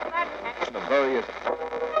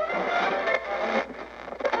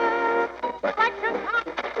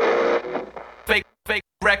Fake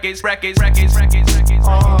records. 1 2 1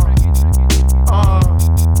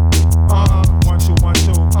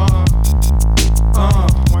 2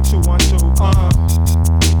 1 2 1 2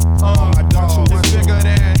 I don't you it's bigger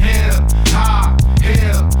than hip hop.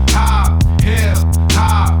 It's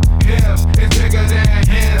bigger than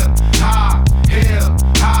hip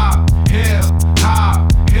hop. It's bigger than hip hop.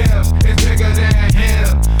 It's bigger than hip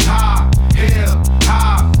hop. It's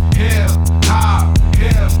bigger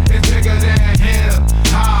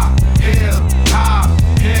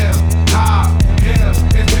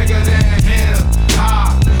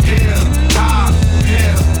than hip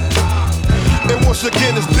hop. And once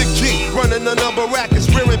again, it's Big G running the number rackets,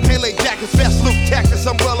 wearing Pele jackets, fast loop tactics.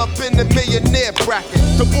 I'm well up in the millionaire bracket.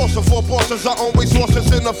 The boss of four bosses are always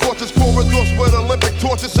horses in the fortress corridors with Olympic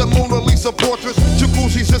torches and Mona Lisa portraits.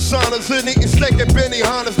 Jacuzzis and saunas and eating steak and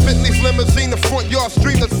Benihana's. Bentley's limousine, the front yard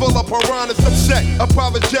stream that's full of piranhas. I'm set, a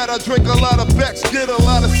private jet, I drink a lot of Becks, get a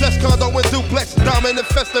lot of sex, condo and duplex, diamond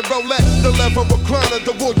infested Rolex, the leather recliner,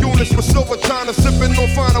 the wool units with silver china, sipping on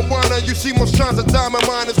finer wine. You see most shines of diamond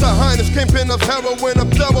miners. The highness kingpin of heroin,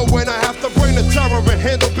 I'm thorough when I have to bring the terror and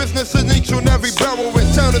handle business in each and every barrel in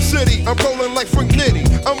town and city. I'm rolling like Frank Nitty,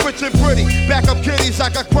 I'm rich and pretty. Back up kitties, I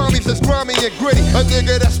got crummies that's grimy and gritty. A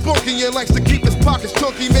nigga that's spunky and likes to keep his pockets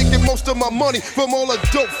chunky, making most of my money from all the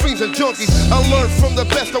dope fiends and junkies. I learned from the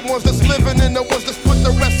best, the ones that's living and the ones that's put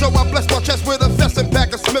the rest. So I bless my chest with a vest and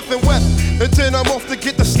pack of Smith & West. And then I'm off to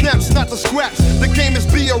get the snaps, not the scraps. The game is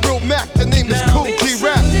be a real Mac, the name is Cool G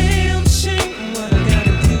Rap. Damn shame what I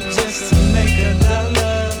gotta do just to make a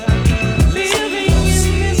dollar. Living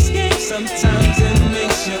in this game sometimes it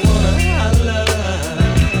makes you wanna holler.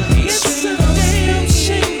 It's a damn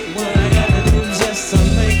shame what I gotta do just to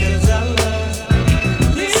make a dollar.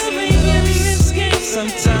 Living in this game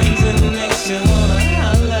sometimes it makes you wanna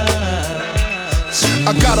holler.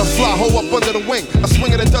 I got a fly hoe up under the wing. I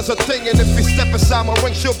swing it and does a thing. And if you step inside my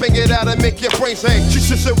ring, she'll bang it out and make your brains hang. She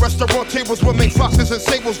sits at restaurant tables with make foxes and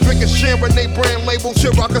sables, drinking Chardonnay brand labels. She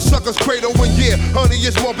rock a sucker's cradle and yeah, honey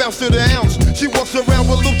is more bounce to the ounce. She walks around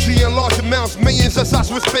with Lucci in large amounts, millions of size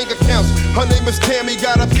with bank accounts. Her name is Tammy,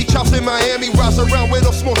 got a beach house in Miami. Rides around with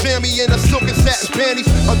a small jammy and a silk and satin panties.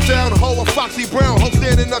 A down hoe, a foxy brown hoe,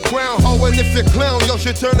 standing the ground hoe. And if you clown, yo,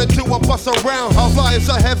 she turn into a bus around. Her flyers,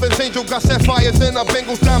 a heaven's angel, got sapphires in her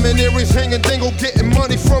bangles, diamond earrings hanging dingle, getting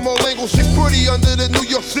money from all angles. She's pretty under the New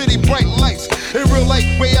York City bright lights. In real life,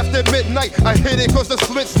 way after midnight, I hit it cause the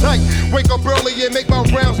slit's tight. Wake up early and make my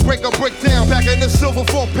rounds, break a brick down. Back in the silver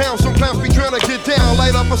 4 pounds, some clowns be trying to get down.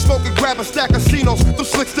 Light up a smoke and grab a stack of Cinos. Them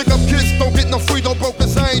slick stick up kids don't get no free, don't broke,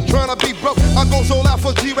 cause I ain't trying to be broke. I goes all out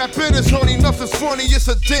for G-Rap business, honey, nothing's funny. It's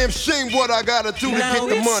a damn shame what I gotta do to get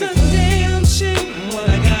the money. It's a damn shame what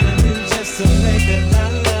I gotta do just to make a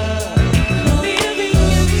dollar. Living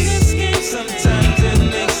in this game sometimes it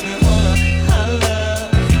makes me wanna holler.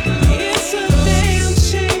 It's a damn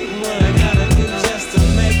shame what I gotta do just to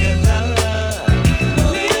make a dollar.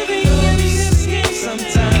 Living in this game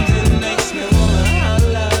sometimes it makes me wanna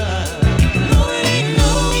holler. No, it ain't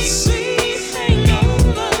no sweet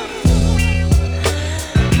hangover.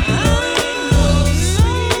 I ain't no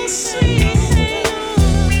sweet hangover.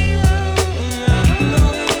 No,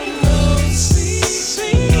 it ain't no sweet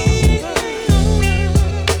hangover.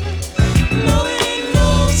 No, it ain't no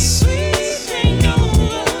sweet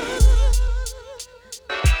hangover.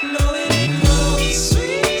 No, it ain't no sweet hangover. No, it ain't no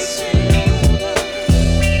sweet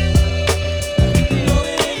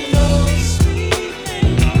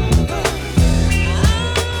hangover.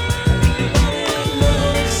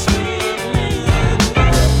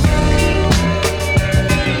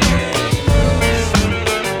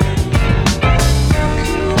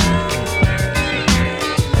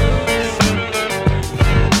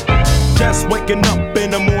 Just waking up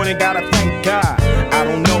in the morning, gotta thank God. I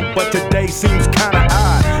don't know, but today seems kinda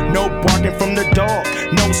odd. No barking from the dog,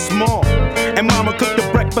 no small. And mama cooked the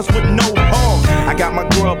breakfast with no hog. I got my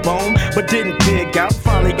grub on, but didn't dig out.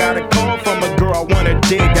 Finally got a call from a girl I wanna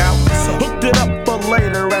dig out. Hooked it up for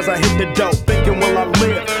later as I hit the dope. Thinking, will I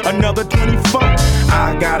live another 24?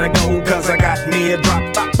 I gotta go, cause I got me a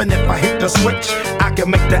drop top. And if I hit the switch, I can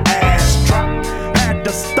make the ass drop. Had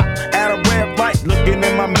to stop at a red light, looking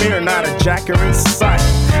in my mirror, not a jacker in sight.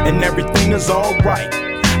 And everything is alright.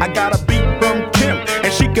 I got a beat from Kim,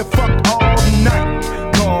 and she can fuck all night.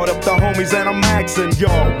 Called up the homies and I'm asking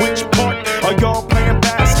y'all, which part are y'all playing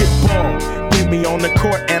basketball? Get me on the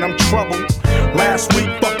court and I'm troubled. Last week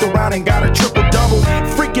fucked around and got a triple-double.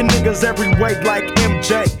 Freaking niggas every way like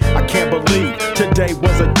MJ. I can't believe today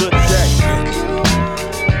was a good day.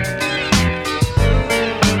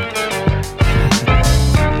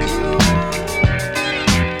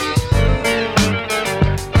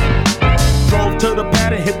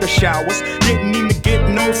 showers. Didn't even get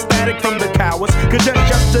no static from the cowards. Cause just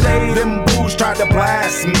yesterday, them bulls tried to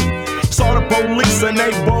blast me. Saw the police and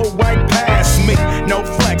they rolled right past me. No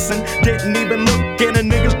flexing, didn't even look in a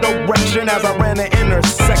nigga's direction as I ran the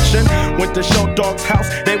intersection. Went to Show Dog's house,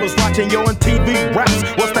 they was watching Yo on TV raps.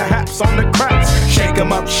 What's the haps on the craps? Shake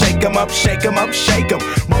 'em up, shake 'em up, shake 'em up, shake 'em.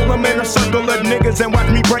 Roll 'em in a circle of niggas and watch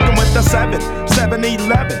me break 'em with the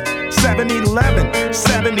 7-11, 7-11,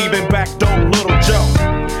 7 even backdoor Little Joe.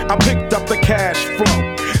 I picked up the cash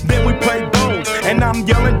flow. Then we played bones, and I'm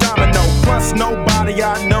yelling domino. Plus nobody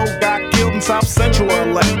I know got killed in South Central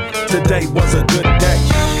LA. Today was a good day.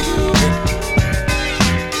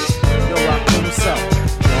 Yo, Rocco, what's up?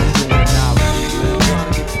 Yo, I'm doing it now, man. I'm trying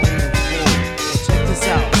to get paid in full. So check this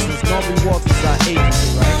out. Since Norby Walters is our agency,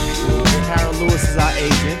 right? Karen Lewis is our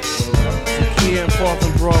agent. Zakia and 4th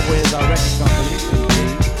and Broadway is our record company.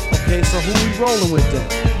 Okay, so who we rolling with then?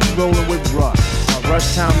 We rolling with Rush, our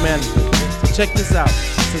Rush Town Management. So check this out.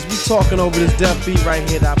 Since we talking over this deaf beat right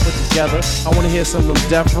here that I put together, I want to hear some of them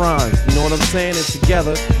deaf rhymes. You know what I'm saying? And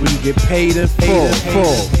together we can get paid in full.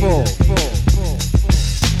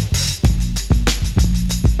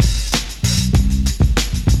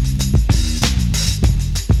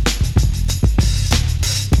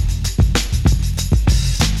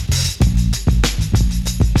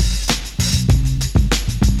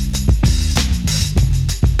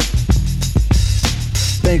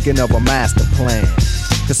 Thinking of a master plan.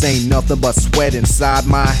 Cause ain't nothing but sweat inside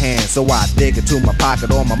my hands. So I dig into my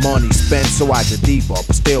pocket, all my money spent. So I get deeper,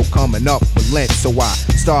 but still coming up with lint. So I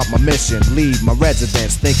start my mission, leave my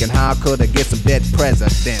residence. Thinking how could I get some dead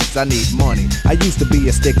presidents? I need money. I used to be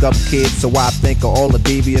a stick-up kid, so I think of all the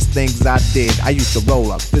devious things I did. I used to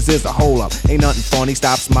roll up, this is a hole up. Ain't nothing funny,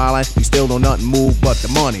 stop smiling. You still don't nothing move but the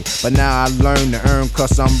money. But now I learn to earn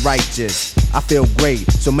cause I'm righteous. I feel great,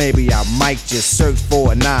 so maybe I might just search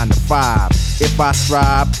for a 9 to 5. If I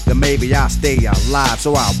strive, then maybe I'll stay alive.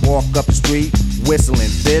 So I walk up the street,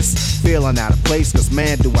 whistling this, feeling out of place, cause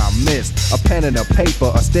man do I miss a pen and a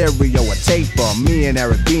paper, a stereo, a taper. Me and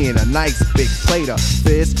Eric being a nice big plate of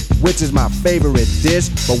fish, which is my favorite dish.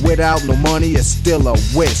 But without no money, it's still a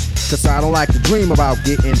wish. Cause I don't like to dream about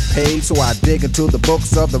getting paid. So I dig into the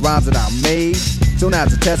books of the rhymes that I made. So now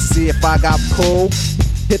to test to see if I got pulled,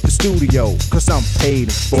 hit the studio, cause I'm paid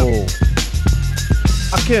in full.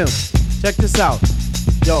 Akim, check this out.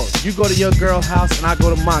 Yo, you go to your girl's house and I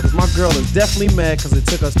go to mine, cause my girl is definitely mad cause it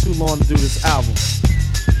took us too long to do this album.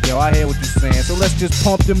 Yo, I hear what you're saying, so let's just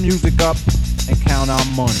pump the music up and count our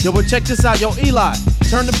money. Yo, but check this out. Yo, Eli,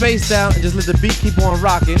 turn the bass down and just let the beat keep on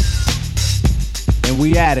rocking. And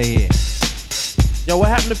we outta here. Yo, what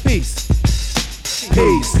happened to peace?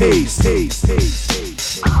 Peace, peace, peace, peace,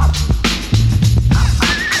 peace.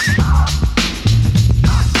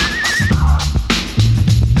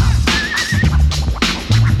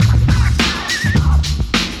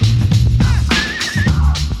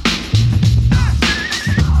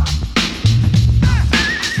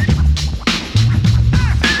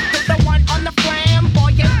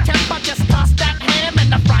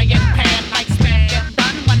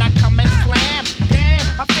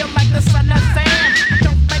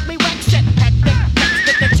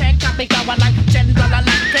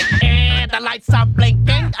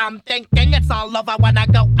 I'm thinking it's all over when I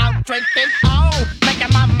go out drinking. Oh,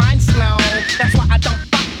 making my mind slow. That's why I don't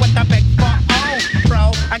fuck with the big 4-0,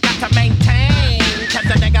 bro. I got to maintain, cause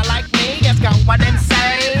a nigga like me is going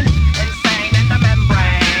insane. Insane in the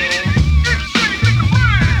membrane.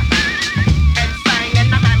 Insane in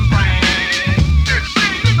the membrane.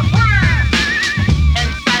 Insane in the brain.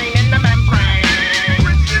 Insane in the membrane.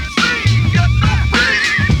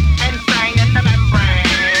 Insane in the membrane.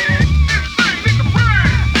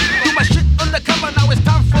 Undercover, now it's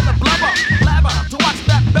time for the blubber.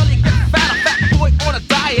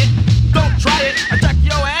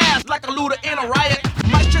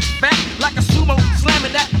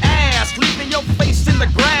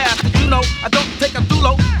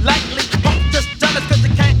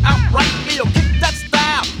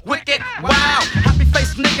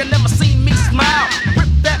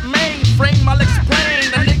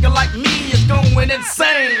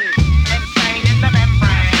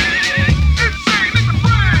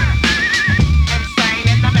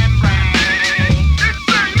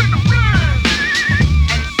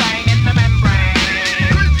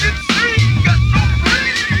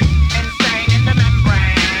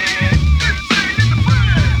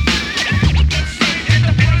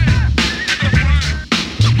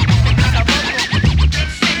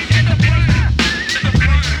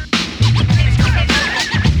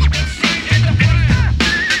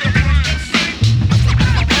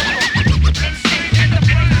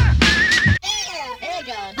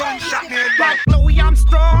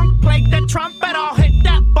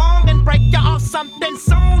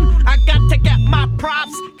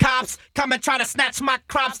 try to snatch my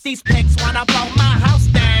crops. These pigs wanna blow my house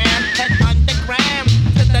down. Head underground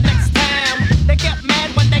to the next town. They get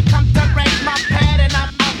mad when they come to raid my pad, and I'm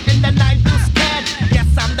out in the night who's scared. Yes,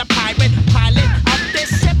 I'm the pirate pilot of this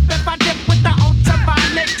ship. If I dip with the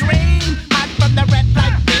ultraviolet dream, hide from the red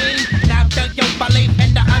light beam. Now do you believe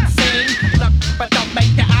in the unseen? Look, but don't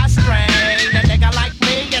make your eyes strain. A nigga like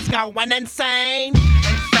me is going insane.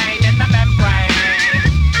 Insane in the membrane.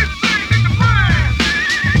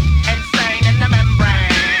 Insane in the membrane.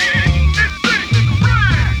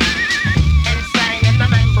 Insane in the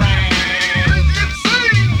membrane.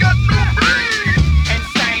 Insane, got no brain.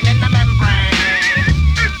 Insane in the membrane.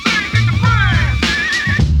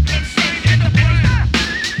 Insane in the brain.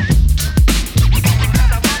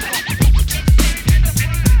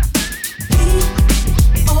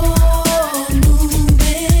 All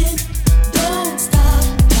moving, don't stop,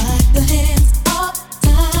 like the hands up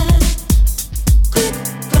time. Quick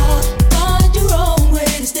rock, find your own way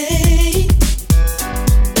to stay.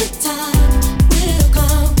 The time will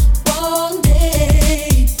come one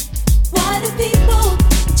day. Why do people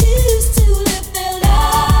choose to live their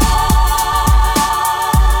lives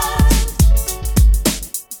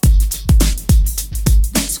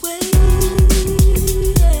this way?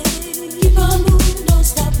 Keep on moving, don't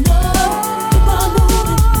stop, no. Keep on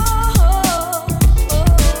moving.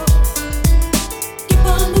 Keep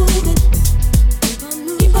on moving.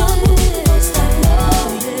 Keep on moving, don't stop, no.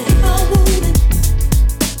 Keep on moving.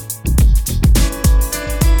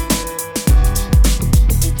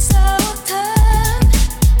 It's our time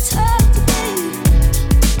to be.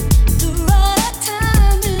 The right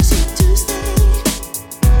time is here to stay.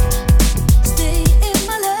 Stay in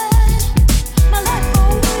my life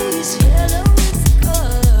always. Yellow is the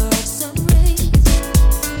color of sun rays.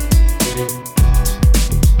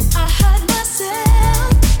 I hide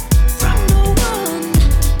myself from no one.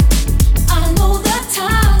 I know that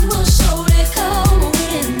time will surely come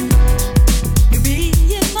when you be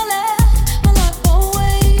in my life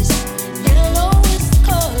always. Yellow is the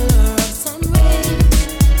color of sun rays.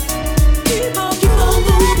 Keep on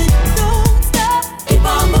moving, don't stop. Keep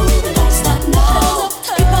on moving, don't stop, no.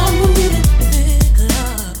 Keep on moving, big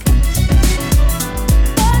luck.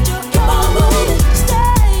 Keep on moving, stay.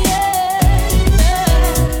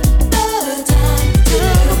 The time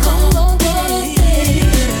will come one day.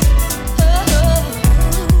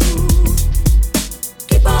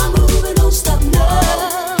 Keep on moving, don't stop, no.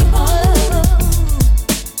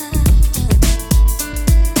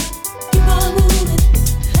 Keep on moving.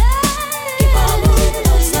 Keep on moving,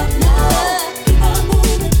 don't stop, no. Keep on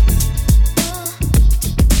moving.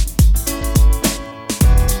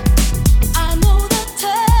 I know the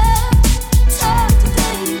time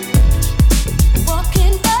today.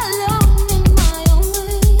 Walking alone in my own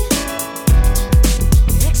way.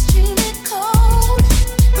 Extremely cold,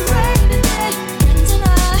 rainy day, friends and I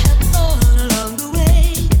have fun along the way.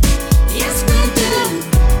 Yes, we do.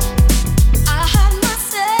 I hide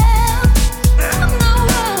myself from no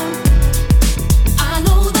one. I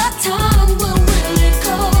know that time will really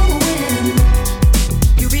come when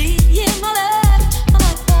you be in my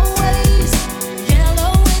life always.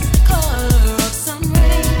 Yellow is the color of sun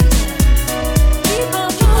rays. Keep on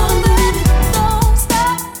moving, don't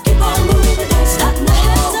stop. Keep on moving, don't stop, no.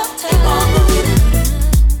 Keep on moving.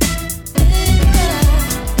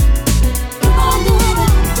 Keep on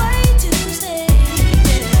moving, way to stay.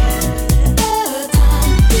 The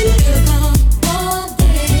time will come one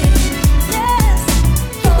day. Yes,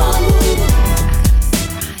 keep on moving.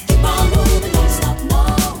 Keep on moving, don't stop, no.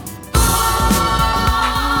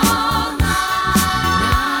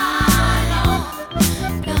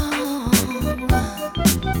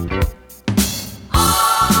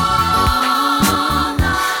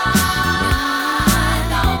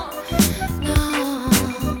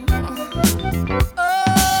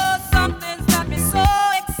 Oh, something's got me so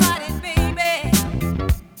excited, baby.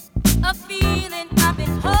 A feeling I've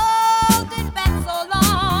been holding back so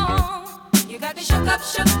long. You got me shook up,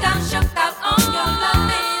 shook down, shook out on your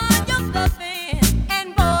loving,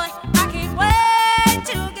 and boy, I can't wait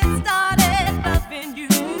to get started loving you.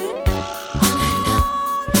 All night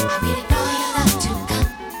long, I'm waiting for your love to come.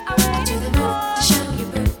 Up to the roof to show you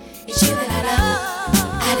proof. It's you that I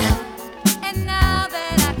love. And now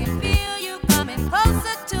that I can feel you coming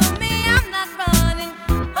closer to me, I'm not running.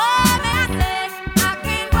 Oh, may I say, I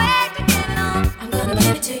can't wait to get it on. I'm gonna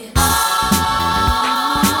give it to you.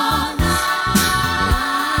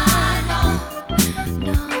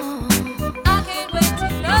 I can't wait to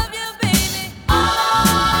love you, baby.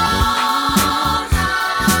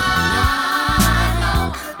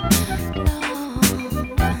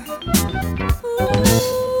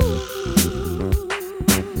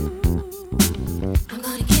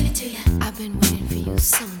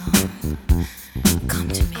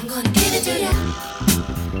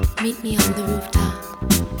 Meet me on the rooftop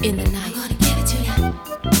in the night. I'm gonna give it to you.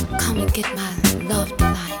 Come and get my love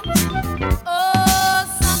tonight. Oh,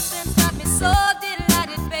 something's got me so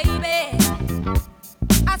delighted, baby.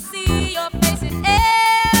 I see your face in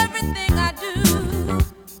everything I do.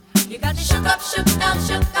 You got me shook up, shook down,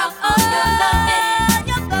 shook out on your loving,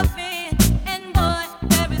 your loving. And boy,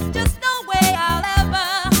 there is just no way I'll ever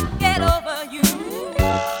get over you.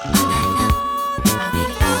 I'm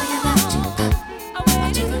waiting for your love to come.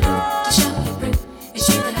 Want you to show your proof. It's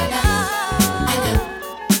you that I love.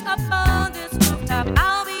 Upon this rooftop,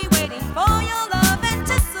 I'll be waiting for your love,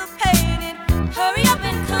 anticipating. Hurry up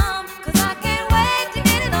and come, 'cause I can't wait to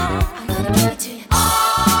get it on. I'm gonna give it to you. All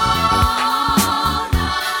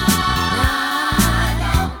night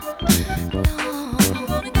long. I'm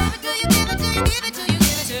gonna give it to you, give it to you, give it to you,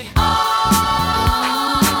 give it to you. All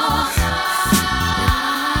night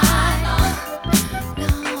long.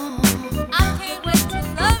 I can't wait to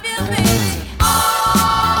love you, baby. All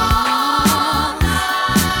night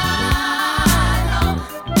long.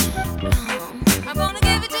 I'm gonna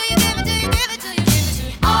give it to you, give it to you, give it to you, give it to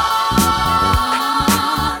you. All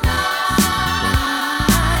night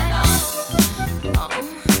long.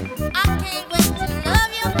 I can't wait to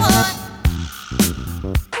love you, boy.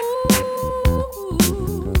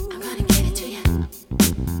 I'm gonna give it to you.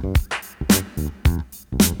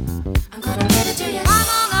 I'm gonna give it to you. I'm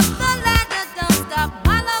on up the ladder, don't stop.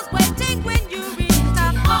 My love's waiting when you reach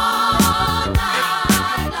top. All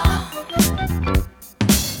night long.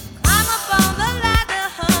 I'm up on the ladder,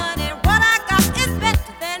 honey. What I got is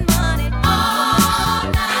better than money. All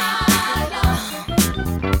night long.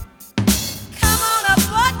 Come on up,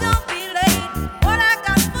 boy, don't be late. What I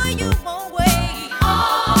got for you won't wait.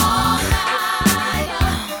 All night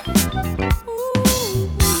long.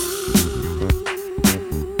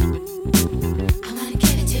 I'm gonna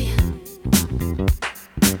give it to you.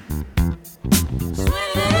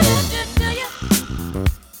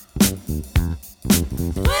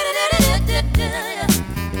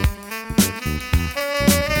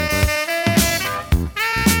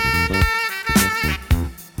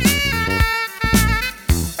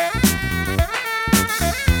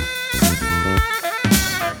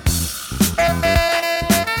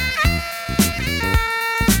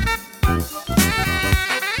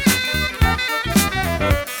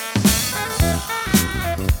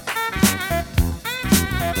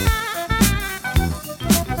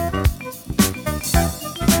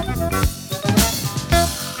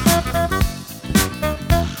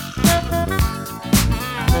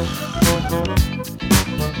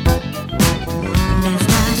 Last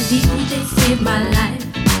night a DJ saved my life.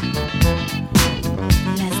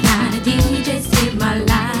 Last night a DJ saved my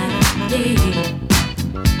life, yeah.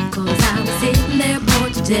 'Cause I was sitting there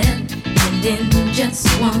bored to death, and in just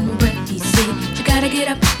one breath he said, you gotta get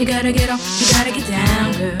up, you gotta get off, you gotta get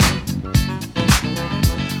down, girl.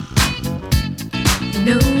 You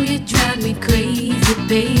know you drive me crazy,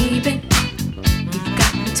 baby. You've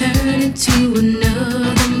got me turning to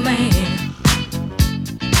another man.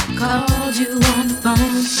 Called you on the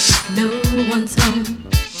phone, no one's home.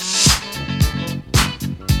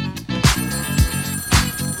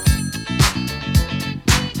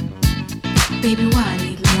 Baby, why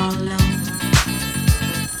leave me all alone?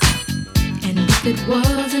 And if it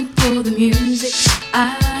wasn't for the music, I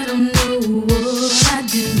don't know what I'd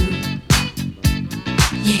do.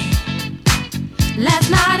 Yeah. Last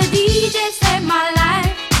night a DJ saved my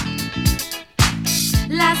life.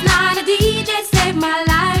 Last night a DJ saved my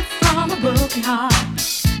life from a broken heart.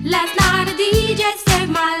 Last night a DJ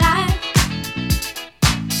saved my life.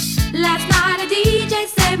 Last night a DJ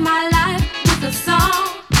saved my life with a song.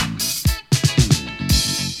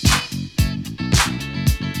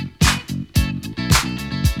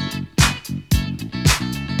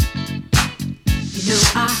 You know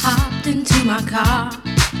I hopped into my car,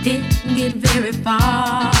 didn't get very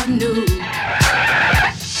far, no.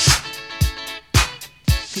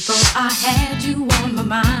 Before I had you on my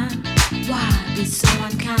mind, why be so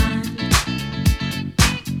unkind?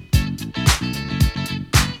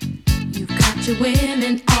 You've got your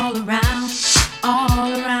women all around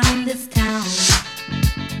this town.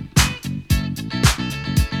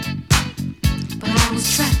 But I was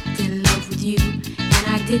trapped in love with you, and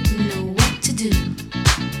I didn't know what to do.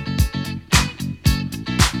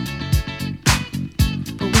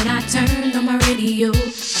 But when I turned on my radio, I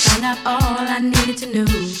found out all I needed to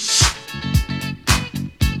know.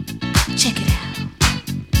 Check it out.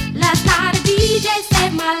 Last night a DJ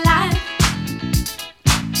saved my life.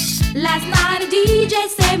 Last night a DJ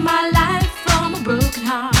saved my life from a broken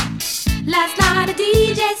heart. Last night a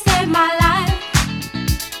DJ saved my life.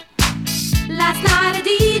 Last night a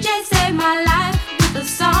DJ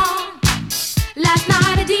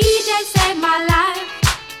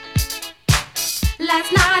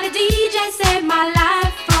saved my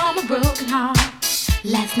life from a broken heart.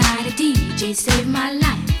 Last night a DJ saved my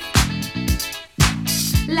life.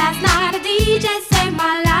 Last night a DJ saved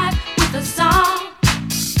my life with a song.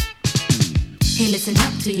 Hey, listen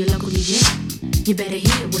up to your local DJ. You better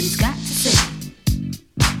hear what he's got to say.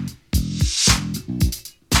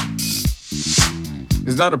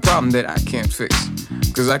 There's not a problem that I can't fix,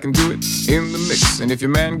 'cause I can do it in the mix. And if your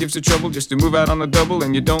man gives you trouble just to move out on a double,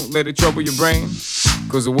 and you don't let it trouble your brain,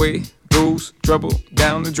 'cause away goes trouble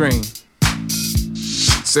down the drain.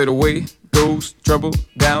 Said away goes trouble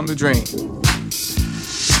down the drain.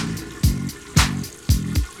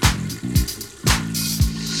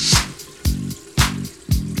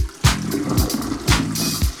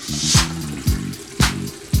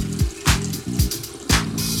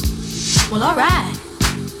 Well, all right.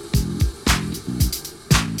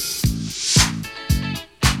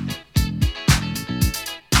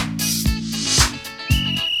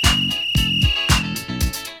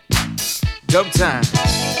 Dub time.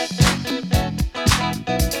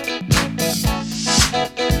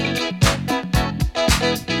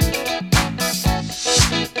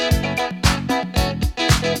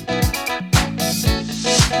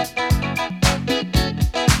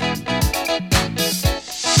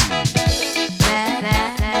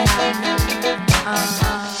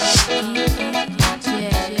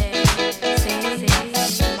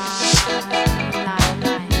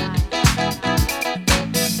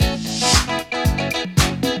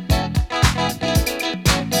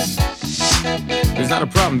 Not a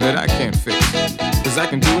problem that I can't fix, 'cause I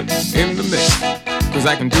can do it in the mix. 'Cause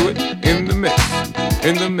I can do it in the mix.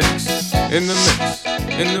 In the mix. In the mix.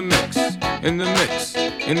 In the mix. In the mix.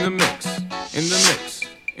 In the mix. In the mix. In the mix.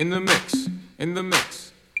 In the mix. In the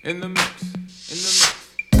mix. In the mix.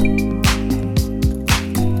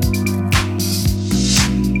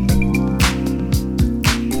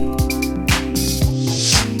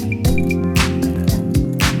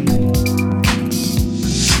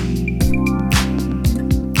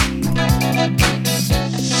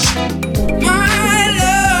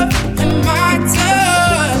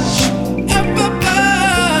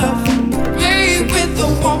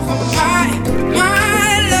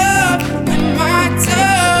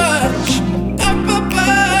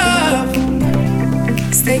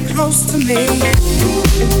 Close to me.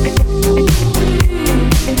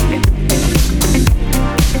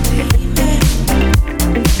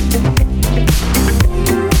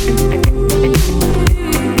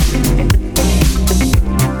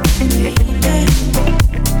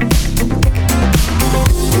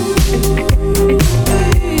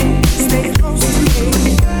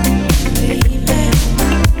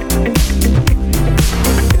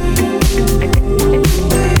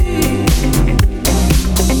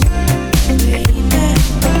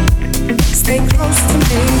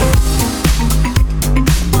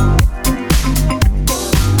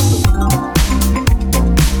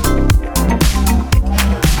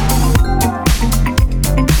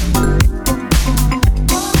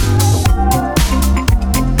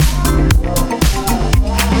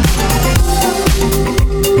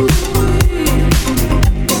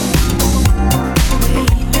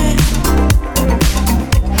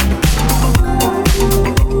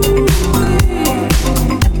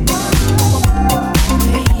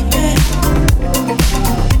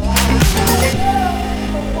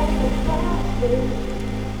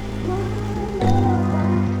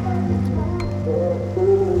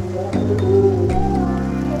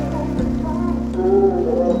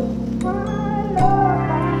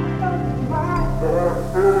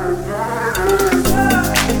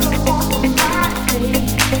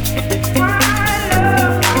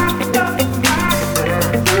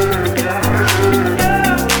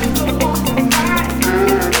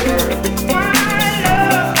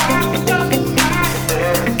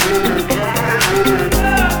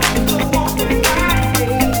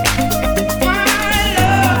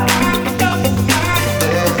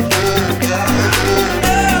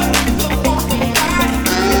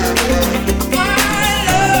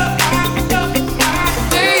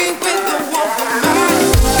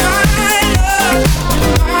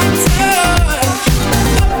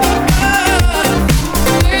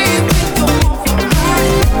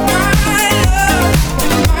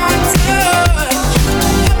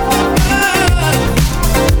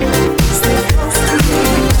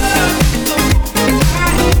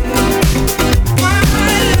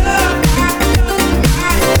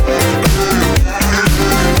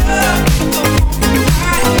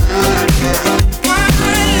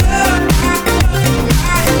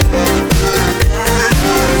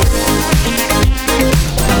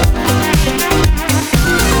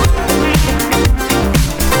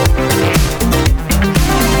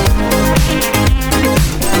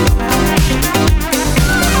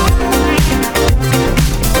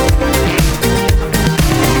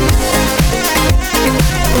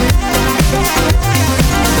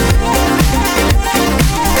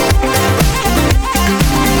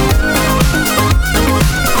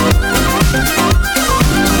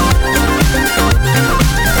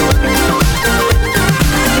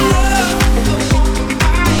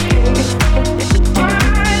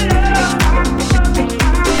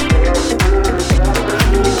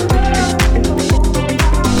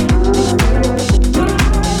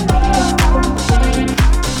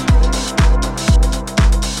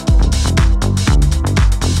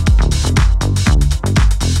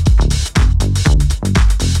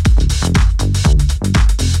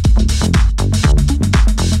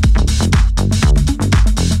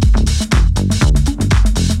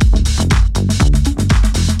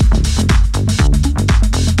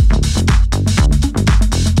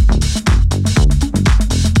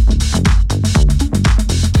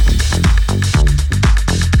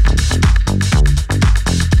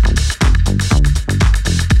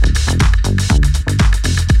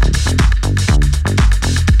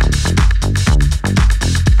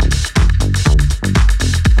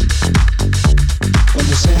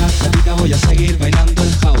 Tardita voy a seguir bailando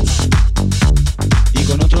el house. Y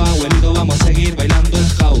con otro abuelito vamos a seguir bailando el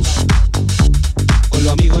house. Con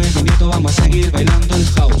los amigos de mi nieto vamos a seguir bailando el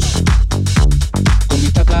house. Con mi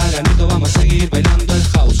tataranieto vamos a seguir bailando el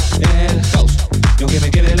house. El house. Y aunque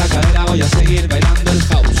me quede la cadera voy a seguir bailando el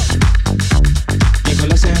house. Y con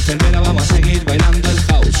las enfermeras vamos a seguir bailando el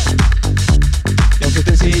house. Y aunque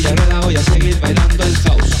esté en silla de ruedas voy a seguir bailando el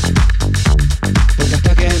house. Porque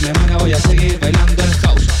hasta que me muera voy a seguir bailando el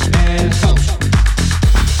house. El house.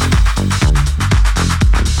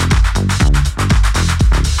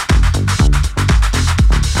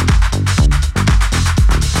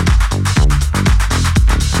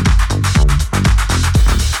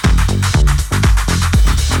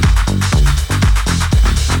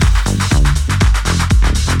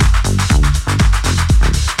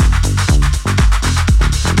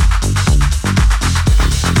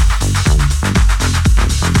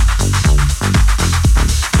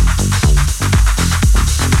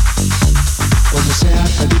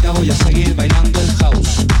 Voy a seguir bailando el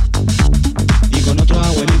house. Y con otro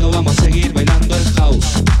abuelito vamos a seguir bailando el house.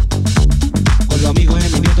 Con los amigos de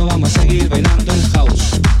mi nieto vamos a seguir bailando el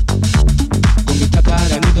house. Con mis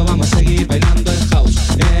tataranitos vamos a seguir bailando el house.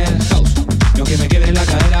 El house. Y aunque me quede la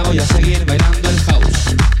cadera voy a seguir bailando el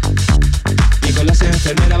house. Y con las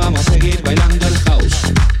enfermeras vamos a seguir bailando el house.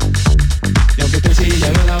 Y aunque esté en silla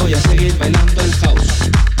de ruedas voy a seguir bailando el house.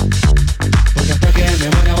 Porque hasta que me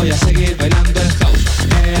muera voy a seguir bailando el house.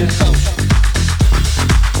 El house.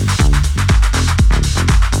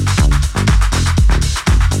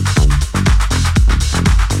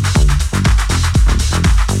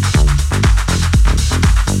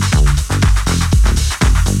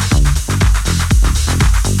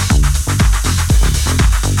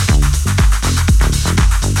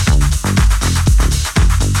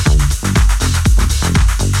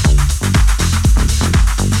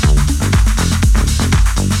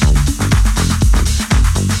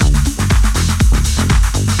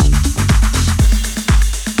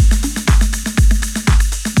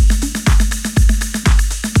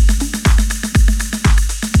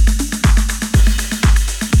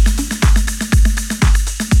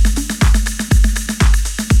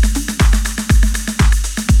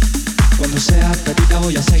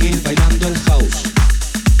 Voy a seguir bailando el house.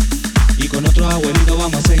 Y con otro abuelito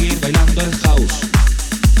vamos a seguir bailando el house.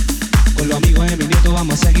 Con los amigos de mi nieto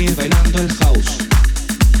vamos a seguir bailando el house.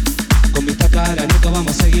 Con mis tataranietos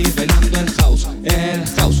vamos a seguir bailando el house. El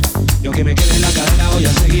house. Y aunque me quede en la cadera voy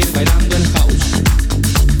a seguir bailando el house.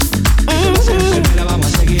 Y con las enfermeras vamos a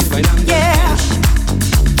seguir bailando el house.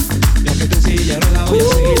 Y aunque esté en silla de ruedas voy a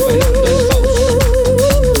seguir bailando el house.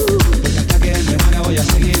 Porque hasta que me muera voy a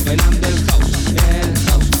seguir bailando el house.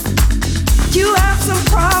 You have some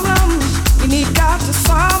problems, you need God to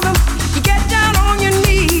solve them. You get down on your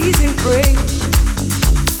knees and pray.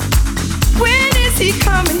 When is He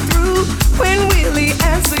coming through? When will He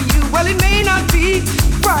answer you? Well, it may not be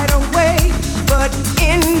right away, but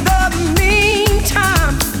in the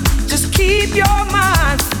meantime, just keep your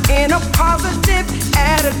mind in a positive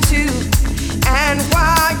attitude. And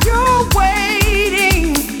while you're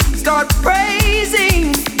waiting, start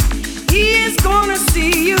praising. He is gonna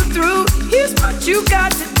see you through. Here's what you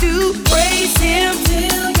got to do. Praise Him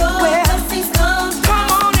till your blessings come down.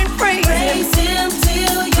 Come on and praise Him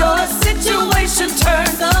till your situation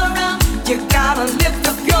turns around. You gotta lift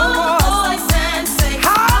up your voice and say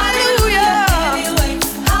hallelujah. Anyway,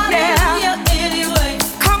 hallelujah anyway.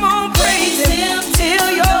 Come on, praise Him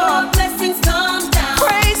till your blessings come down.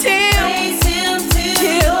 Praise Him till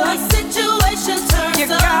your situation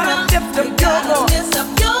turns around. You gotta lift up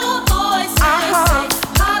your voice.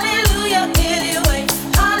 Hallelujah anyway,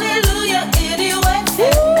 hallelujah anyway.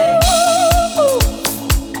 situation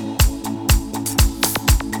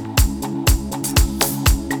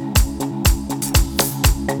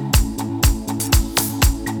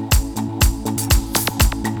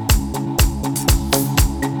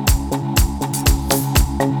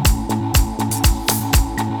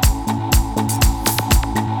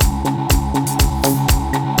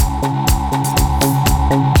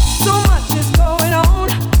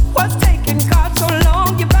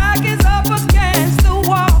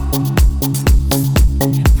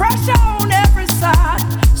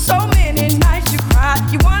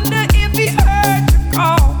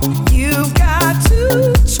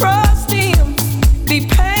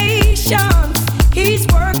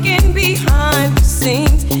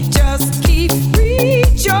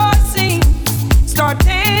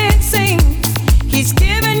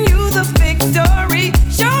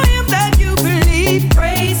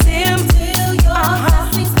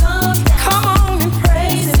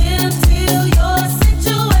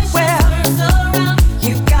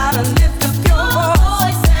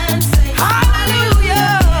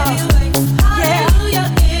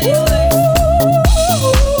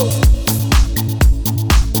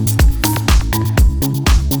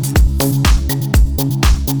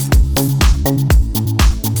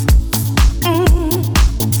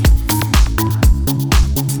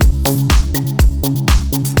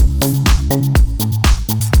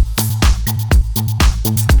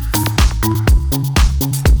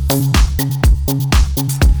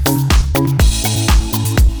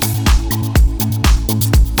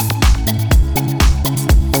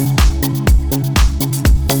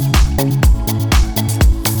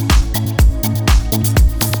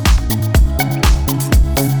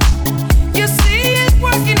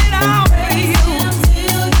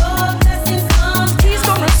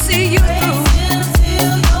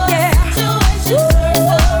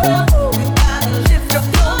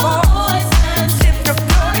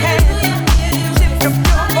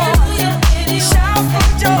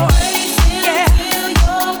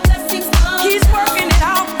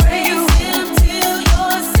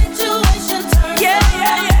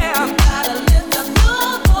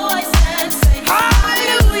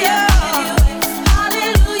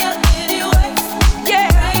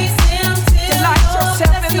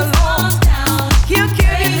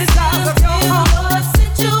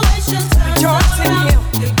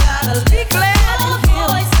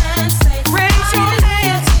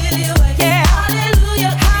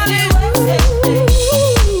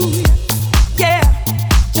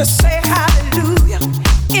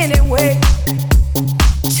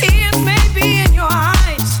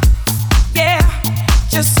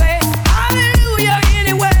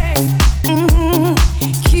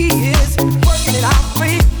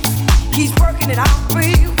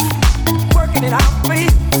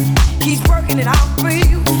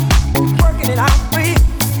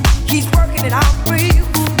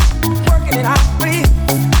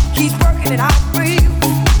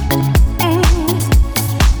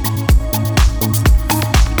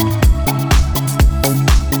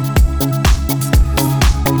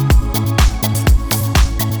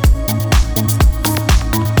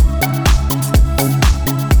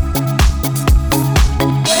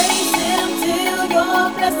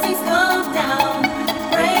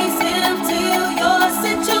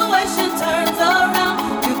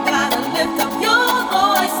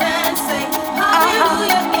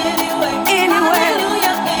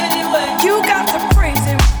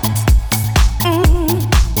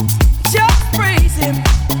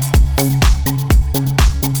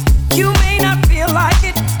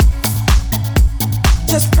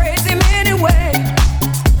Just praise him anyway.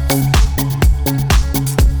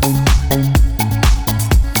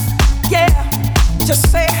 Yeah,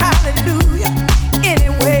 just say hallelujah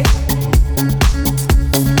anyway.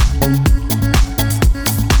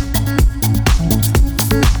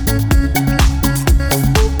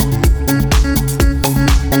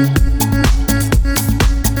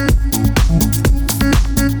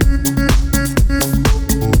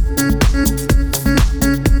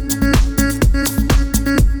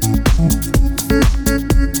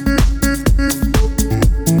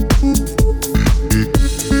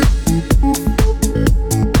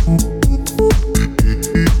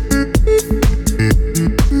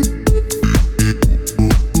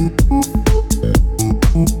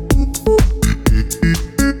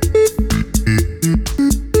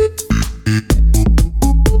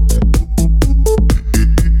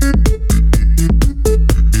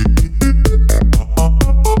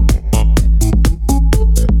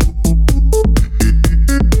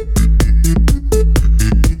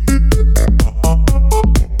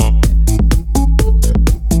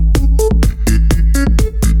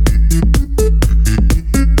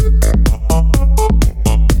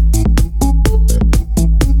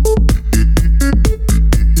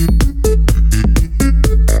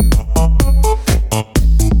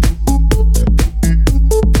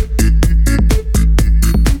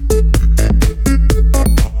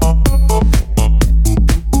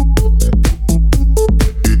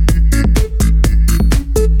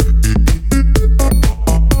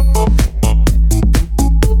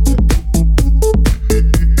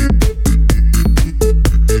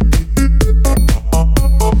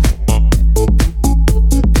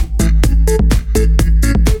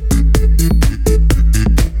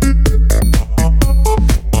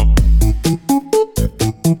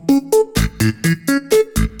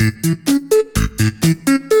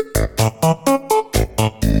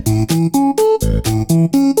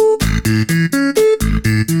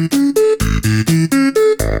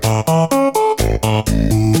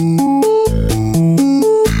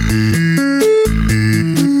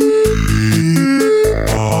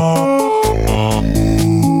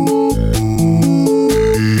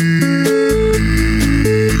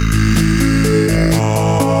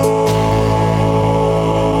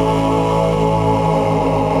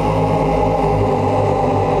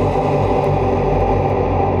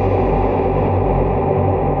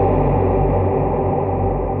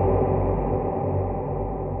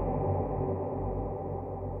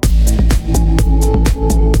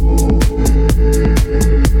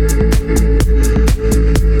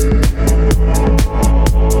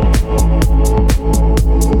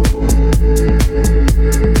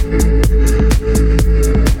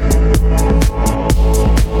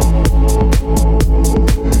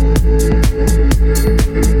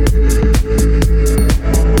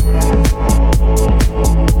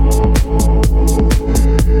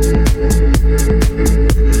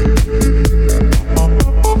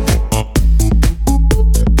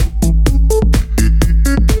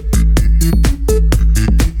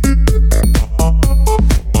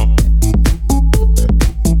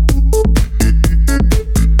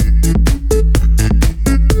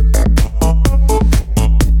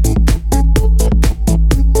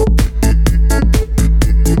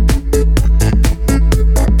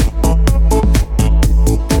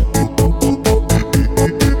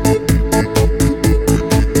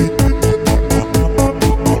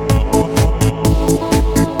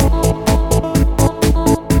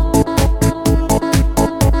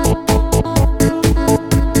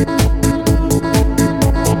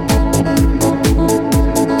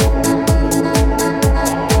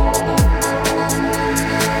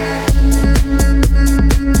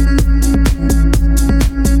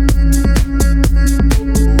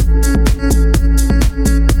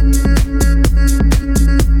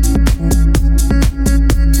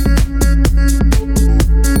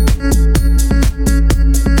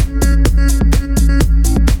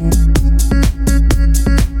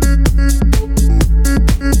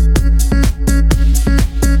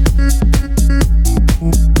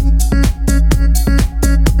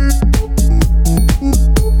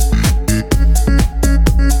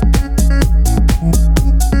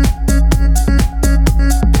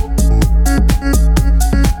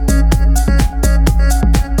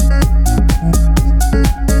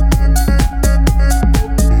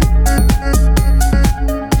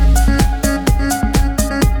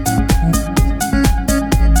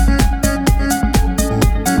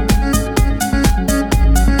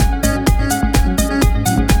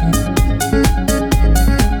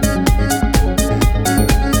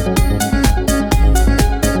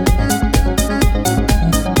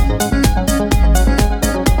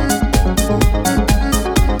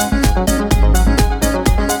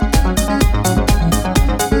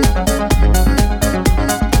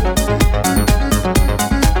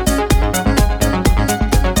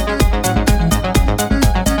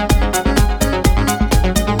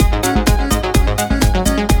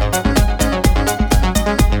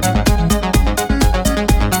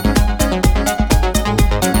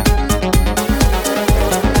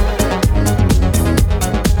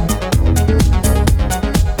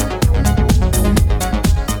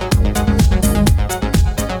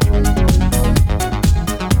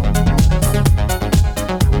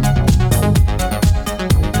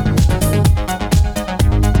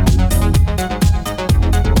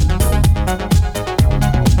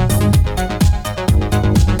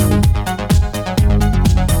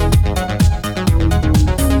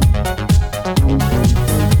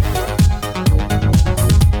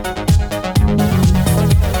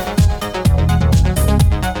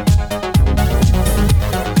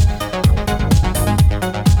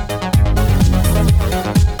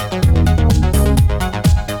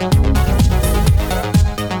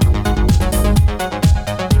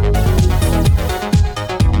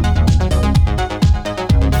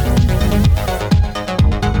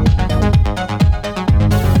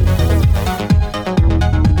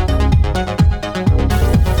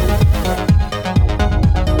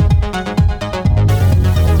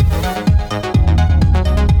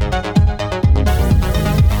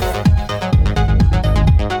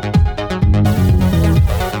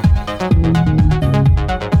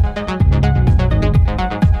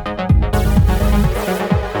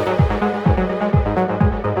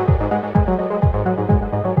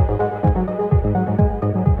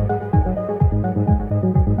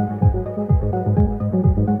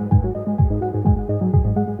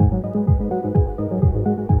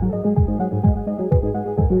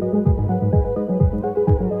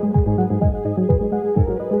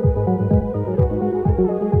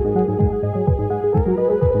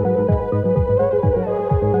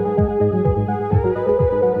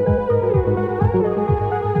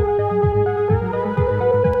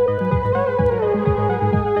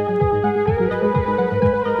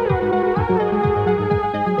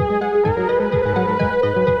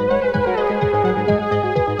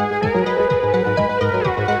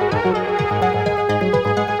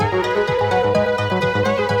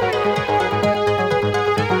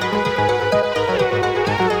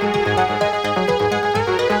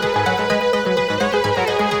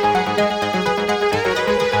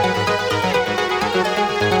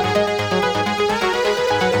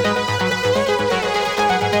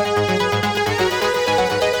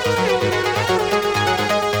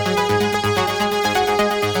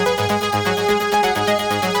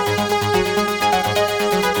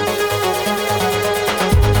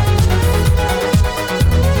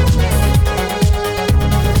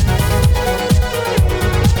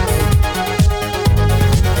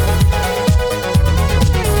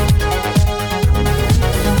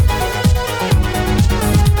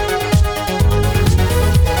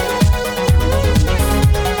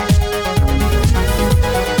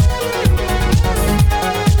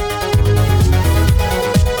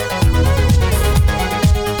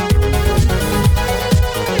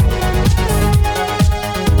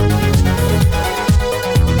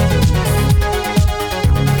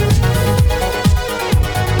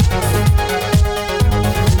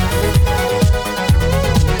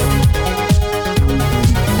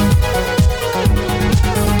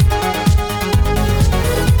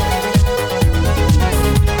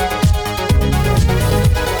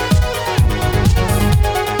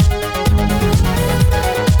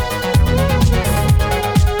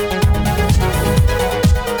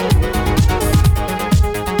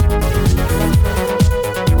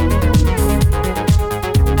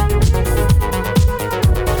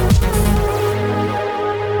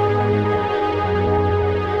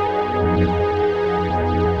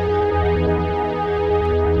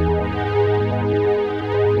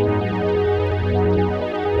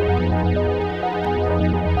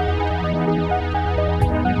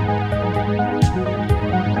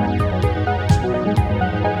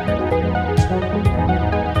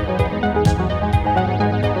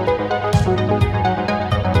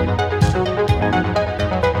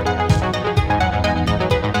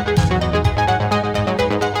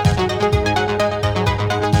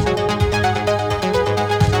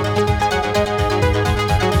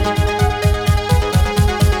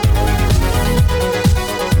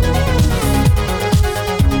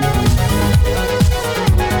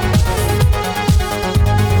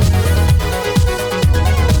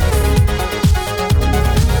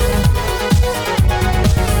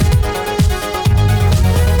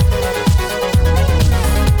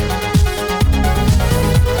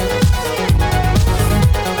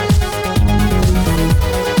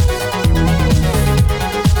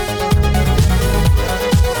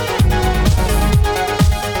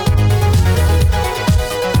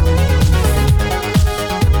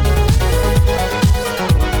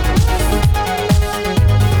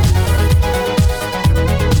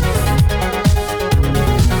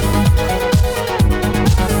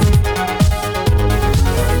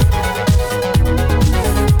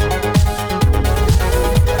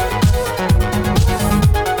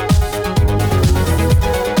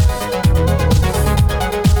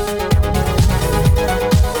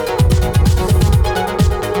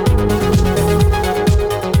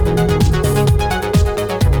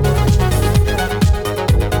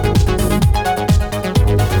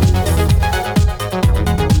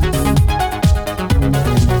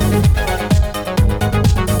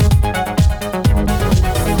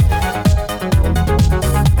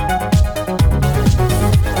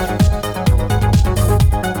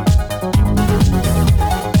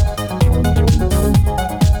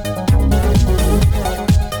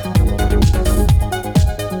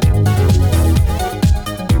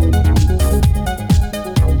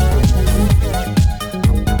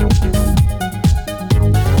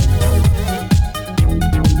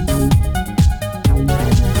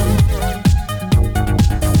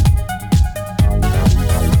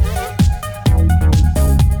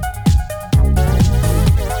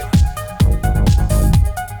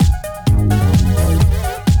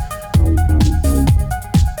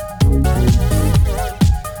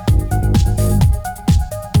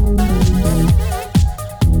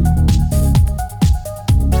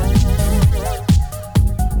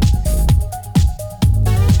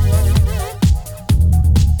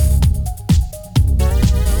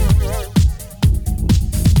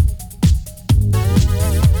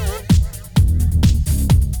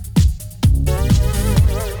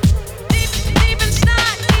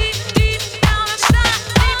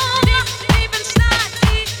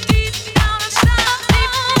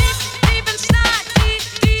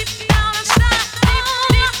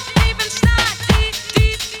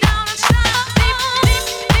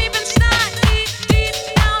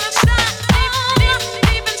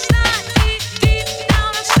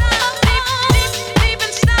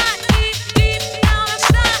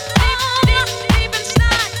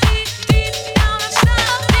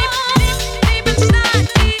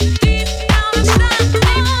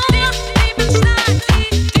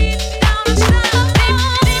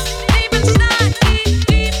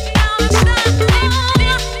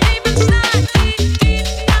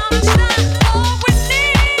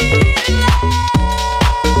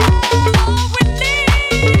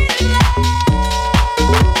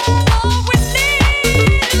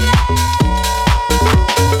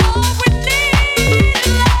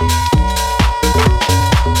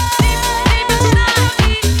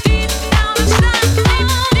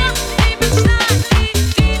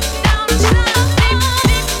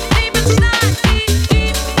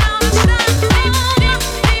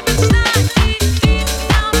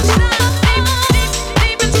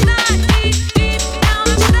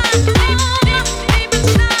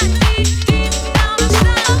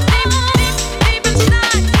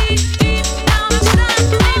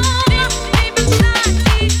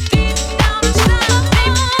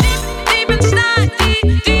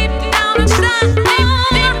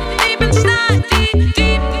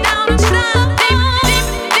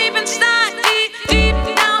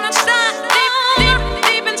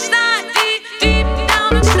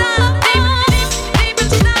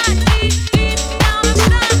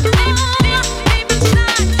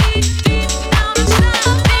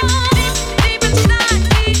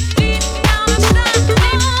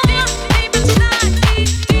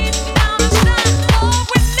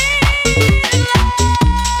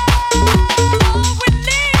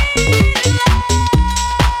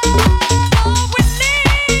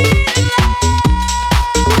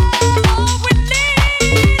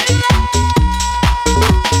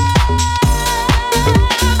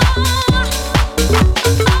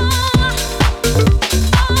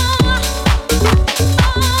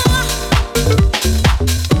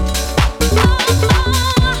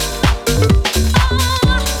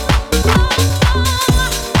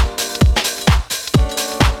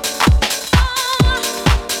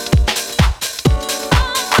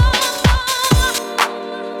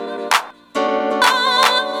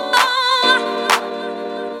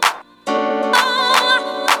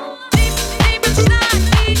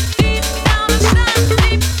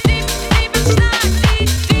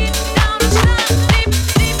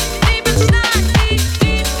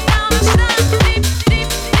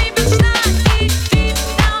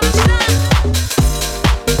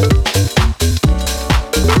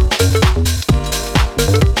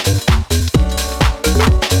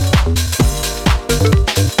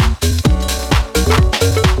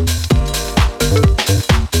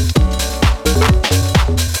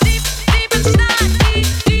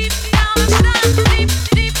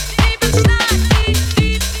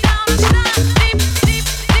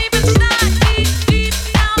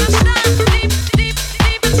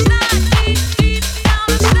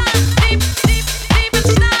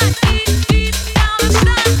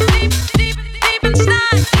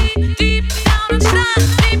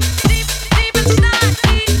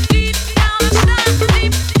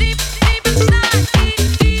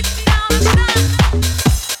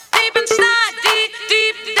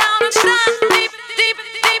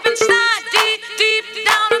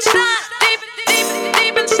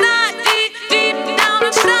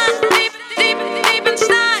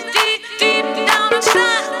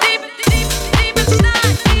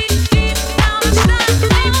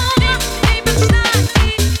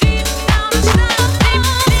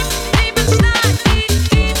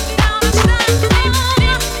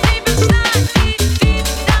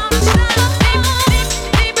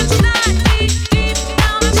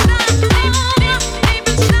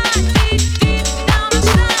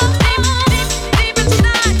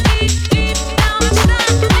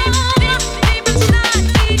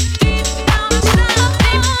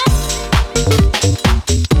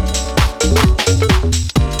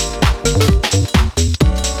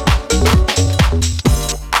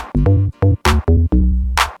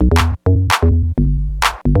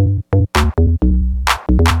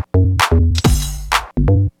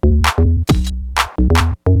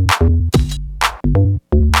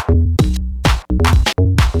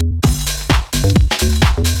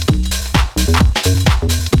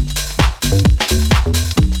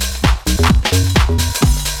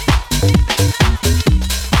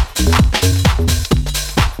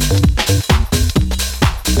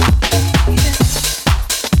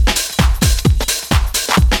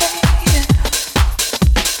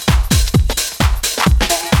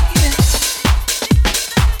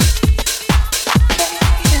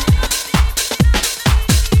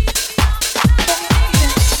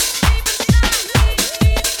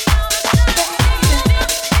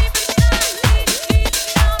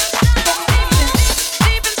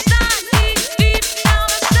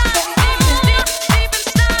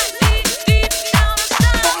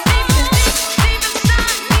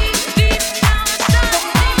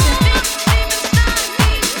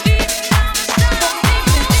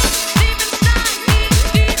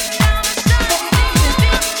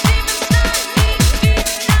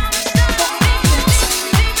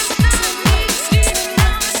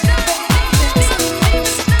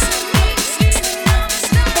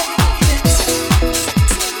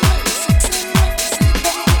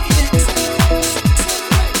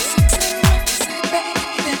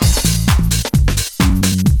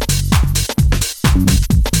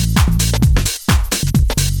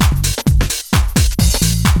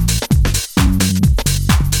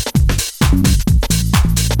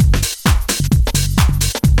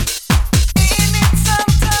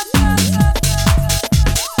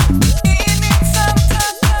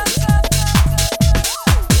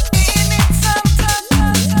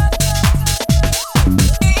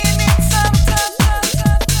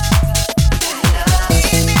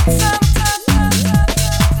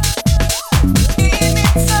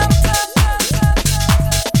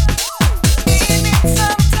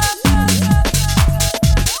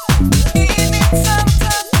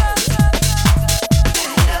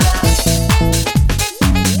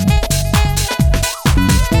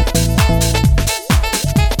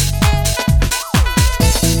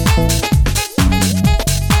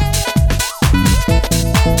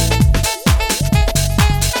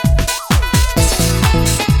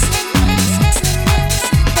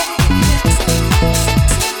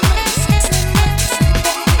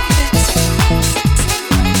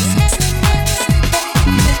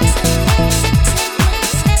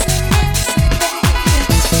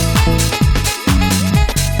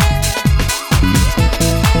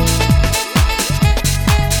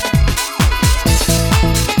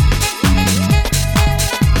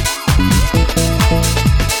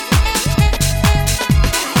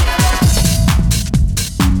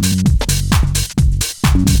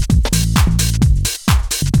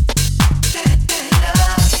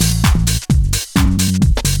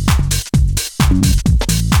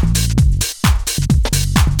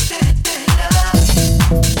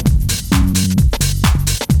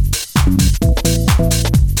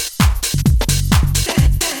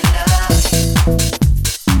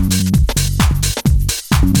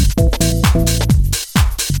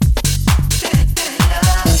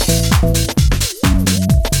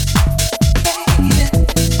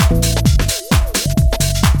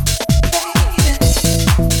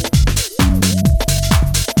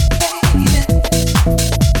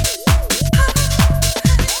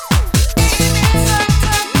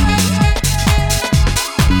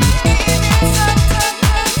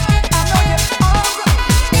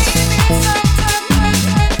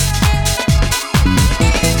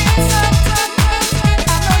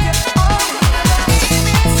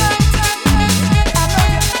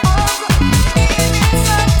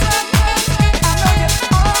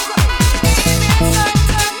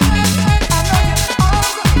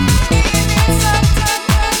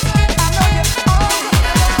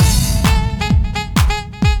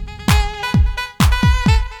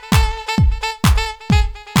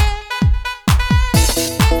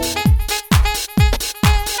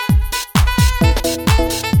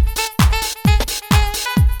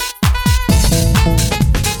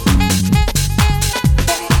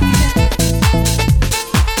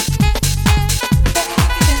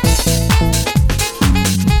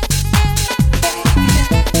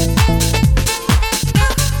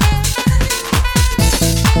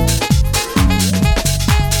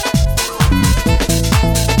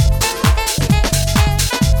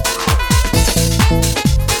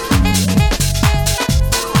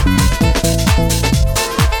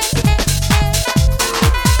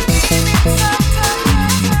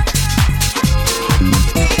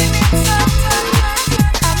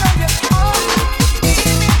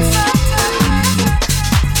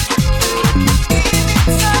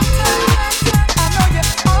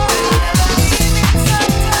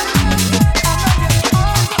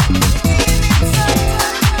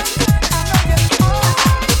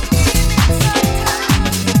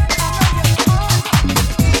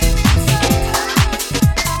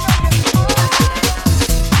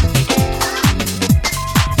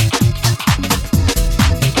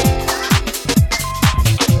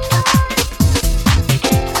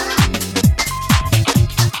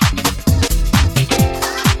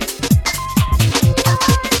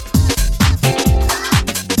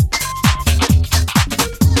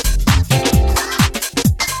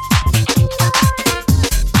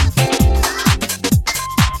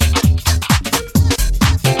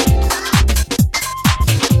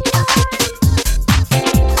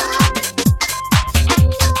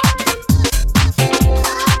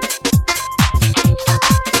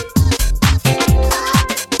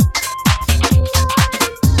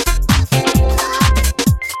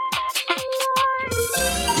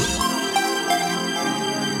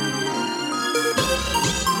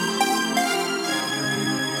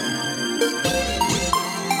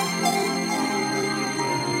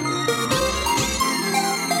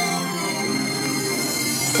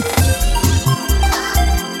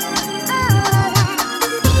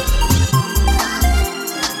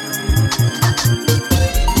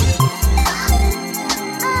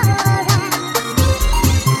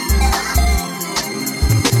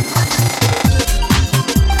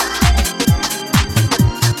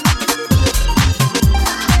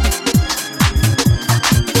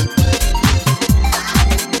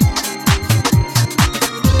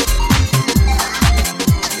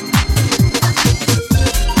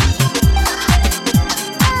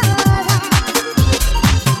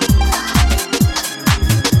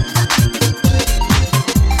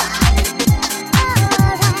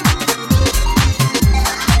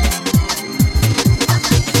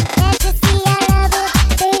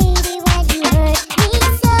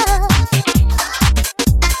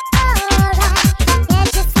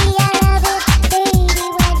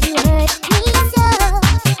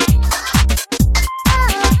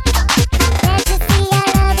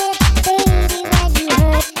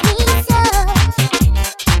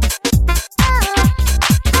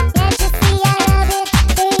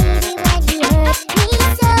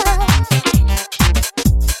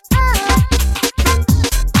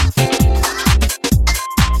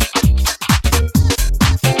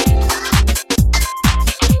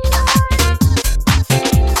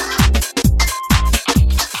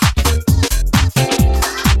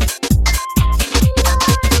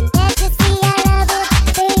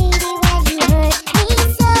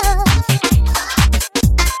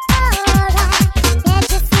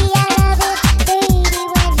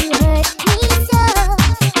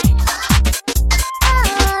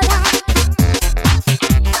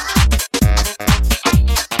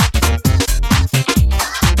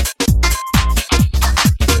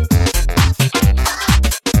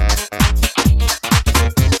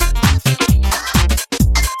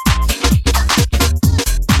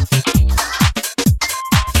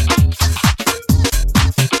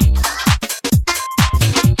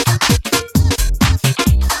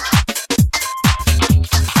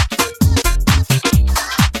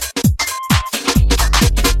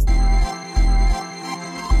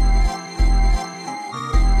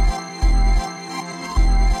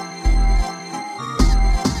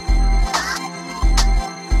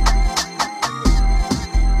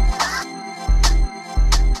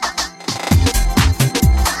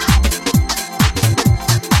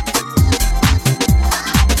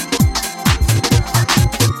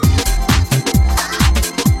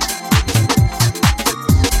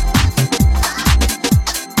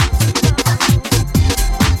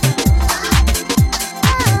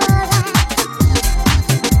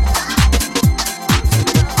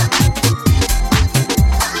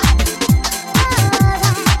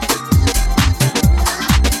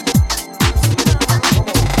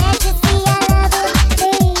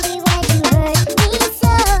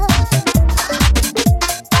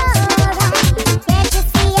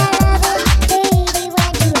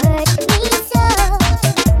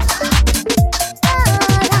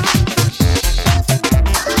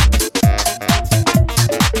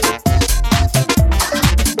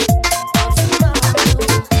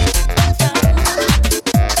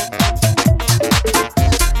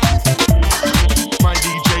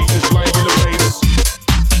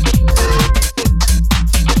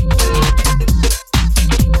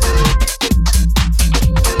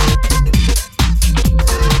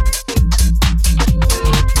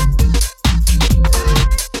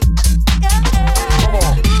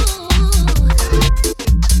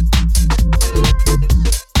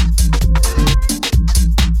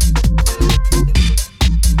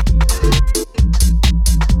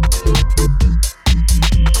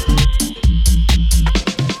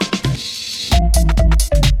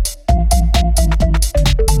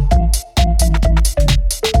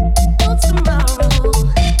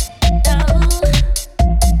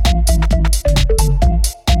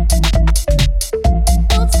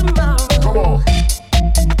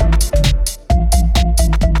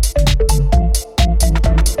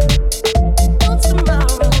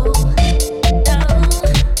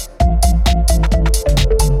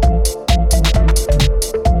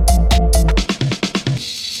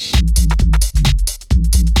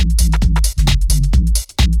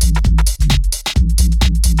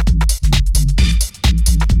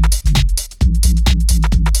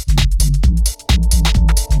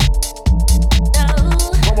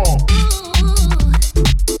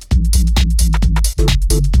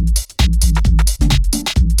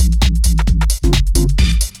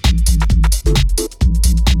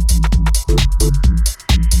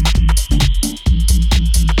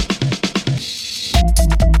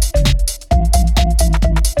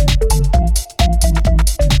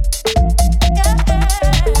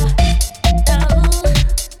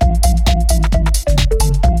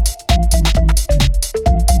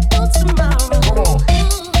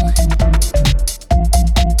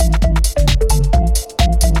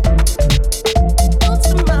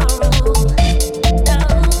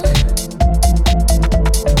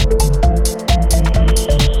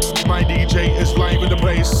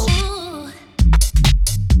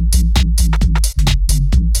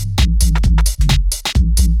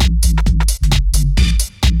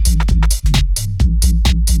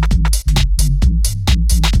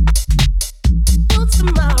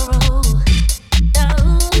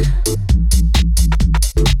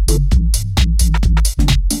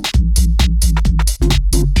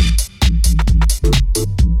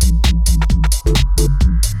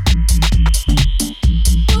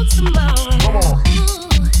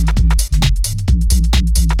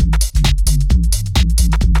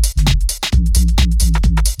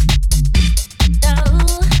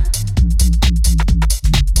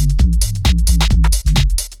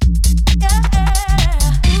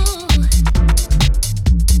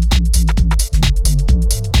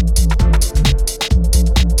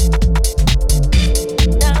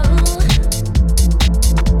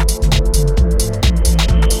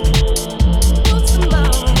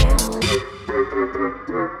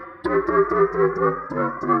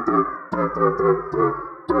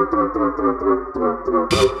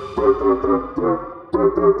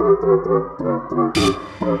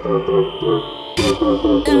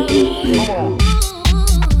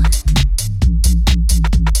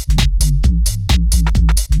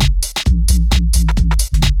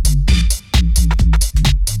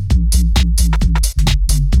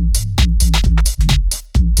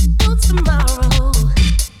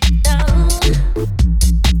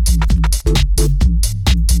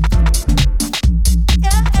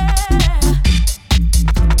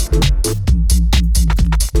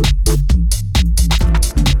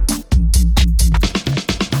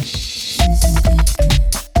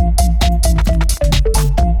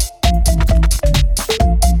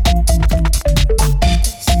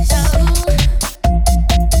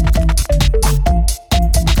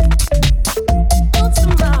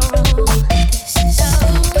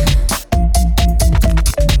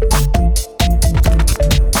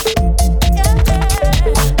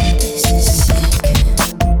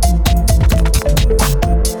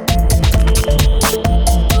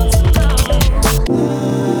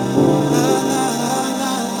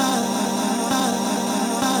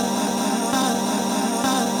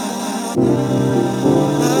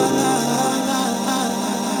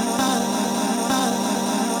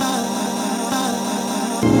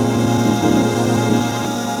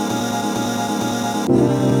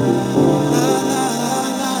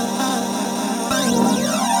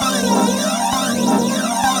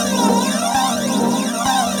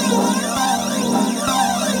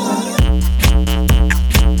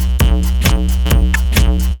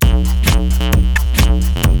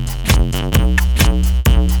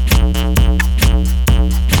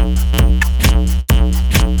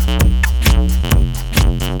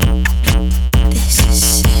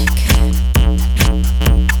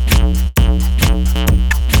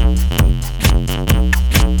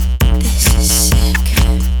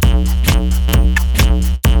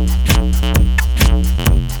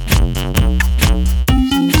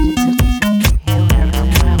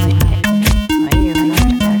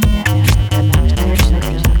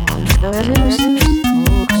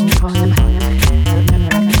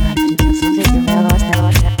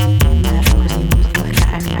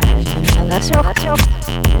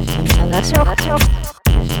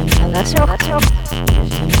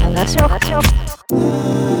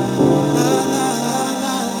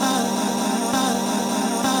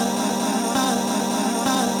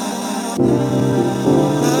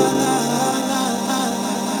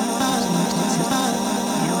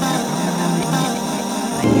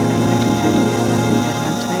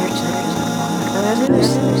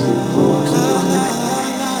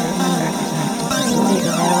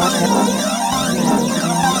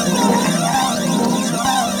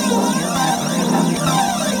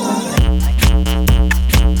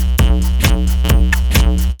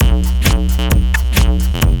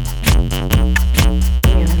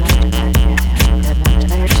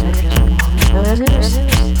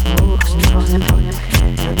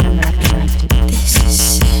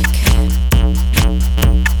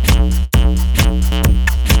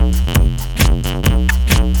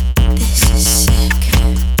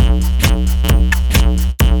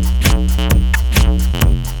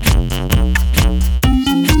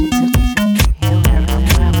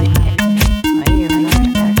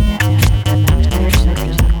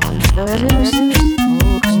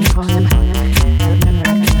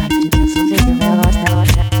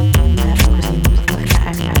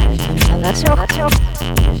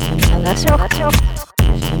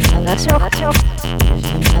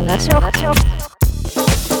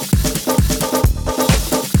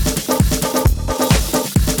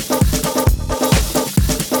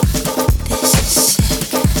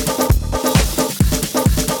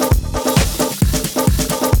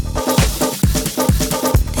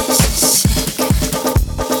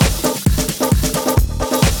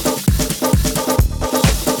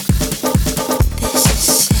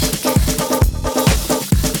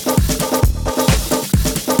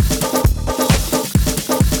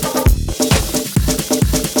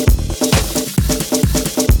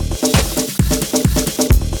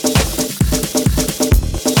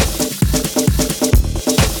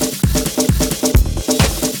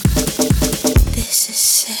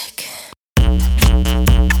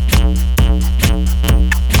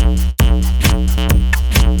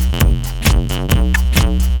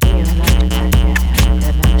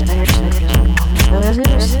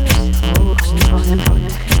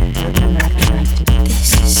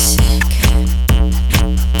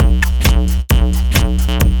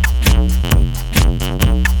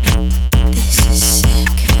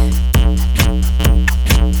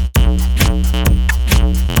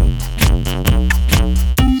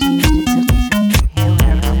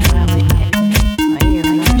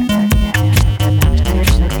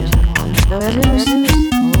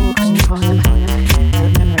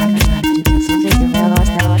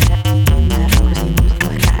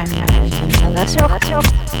 This is sick.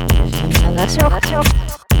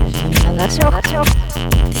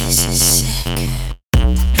 This is sick. This is sick.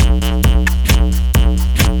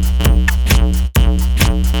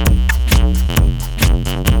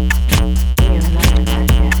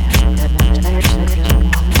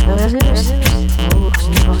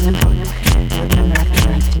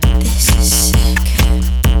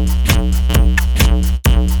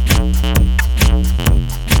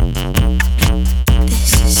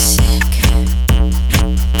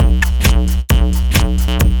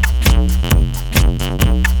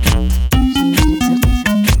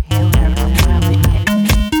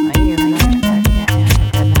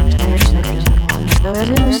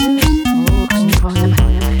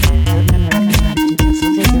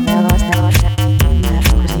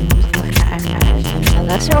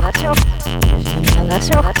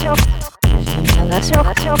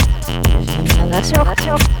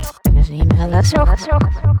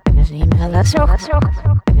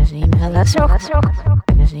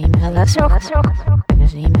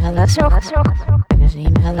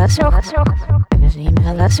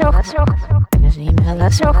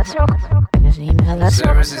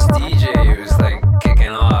 There was this DJ who was like kicking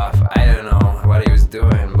off. I don't know what he was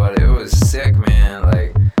doing, but it was sick, man.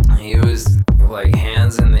 Like he was like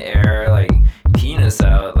hands in the air, like penis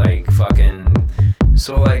out, like fucking.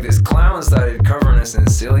 So like this clown started covering us in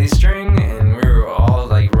silly string, and we were all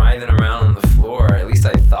like writhing around on the floor. At least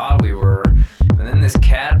I thought we were. And then this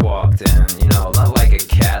cat walked in. You know, not like a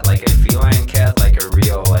cat, like a feline cat, like a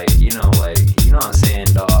real, like you know what I'm saying,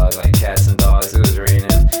 dog, like cats and dogs. It was raining.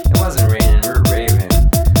 It wasn't raining. We were raving.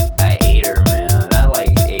 I ate her, man. I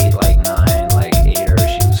like ate like 9, like ate her.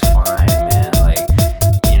 She was fine, man. Like,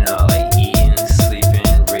 you know, like eating,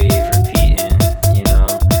 sleeping, rave, repeating. You know,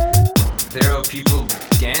 there were people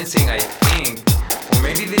dancing. I think, or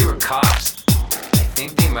maybe they were cops. I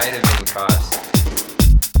think they might have been cops.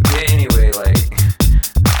 But anyway, like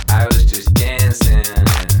I was just dancing and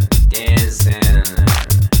dancing. And,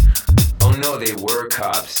 oh no, they were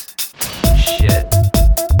cops. Shit.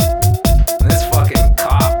 This fucking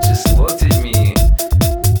cop just looked at me,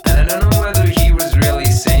 and I don't know whether he was really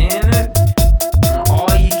saying it. And all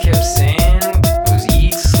he kept saying was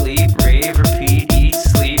eat, sleep, rave, repeat, eat,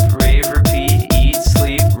 sleep, rave, repeat, eat,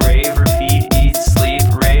 sleep, rave, repeat, eat, sleep,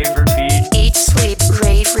 rave, repeat. Eat, sleep,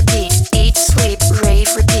 rave, repeat. Eat, sleep, rave,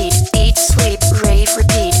 repeat. Eat, sleep, rave,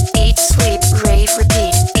 repeat. Eat, sleep, rave,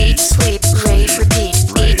 repeat. Eat, sleep, rave, repeat.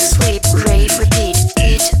 Eat, sleep, rave, repeat.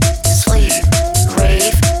 Eat, sleep,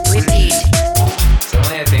 rave, repeat.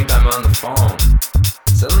 Suddenly I think I'm on the phone.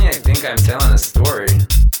 Suddenly I think I'm telling a story,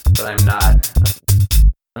 but I'm not.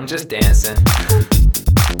 I'm just dancing.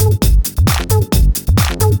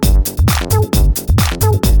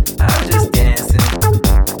 I'm just dancing.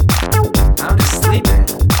 I'm just sleeping.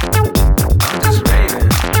 I'm just raving.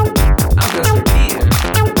 I'm just repeating.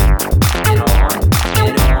 And on,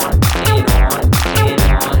 and on, and on, and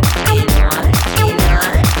on, and on,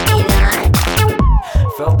 and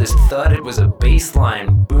on. Felt this thud, it was a bass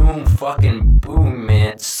line. Boom, fucking boom,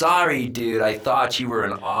 man. Sorry, dude, I thought you were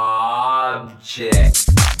an object.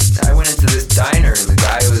 I went into this diner and the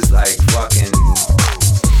guy was like, fucking,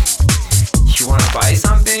 you wanna buy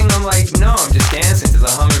something? I'm like, no, I'm just dancing to the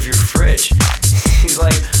hum of your fridge. He's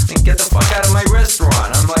like, get the fuck out of my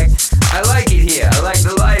restaurant. I'm like, I like it here, I like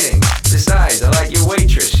the lighting. Besides, I like your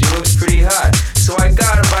waitress, she looks pretty hot. So I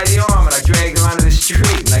got her by the arm and I dragged her onto the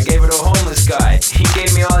street and I gave her to a homeless guy. He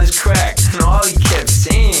gave me all his crack and all he kept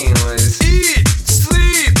saying was, eat,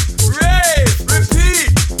 sleep, rave,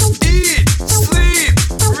 repeat. Eat, sleep,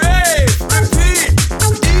 rave, repeat.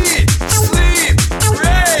 Eat, sleep,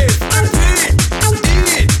 rave, repeat.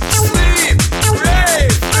 Eat, sleep,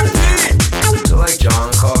 rave, repeat. So like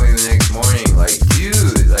John called me the next morning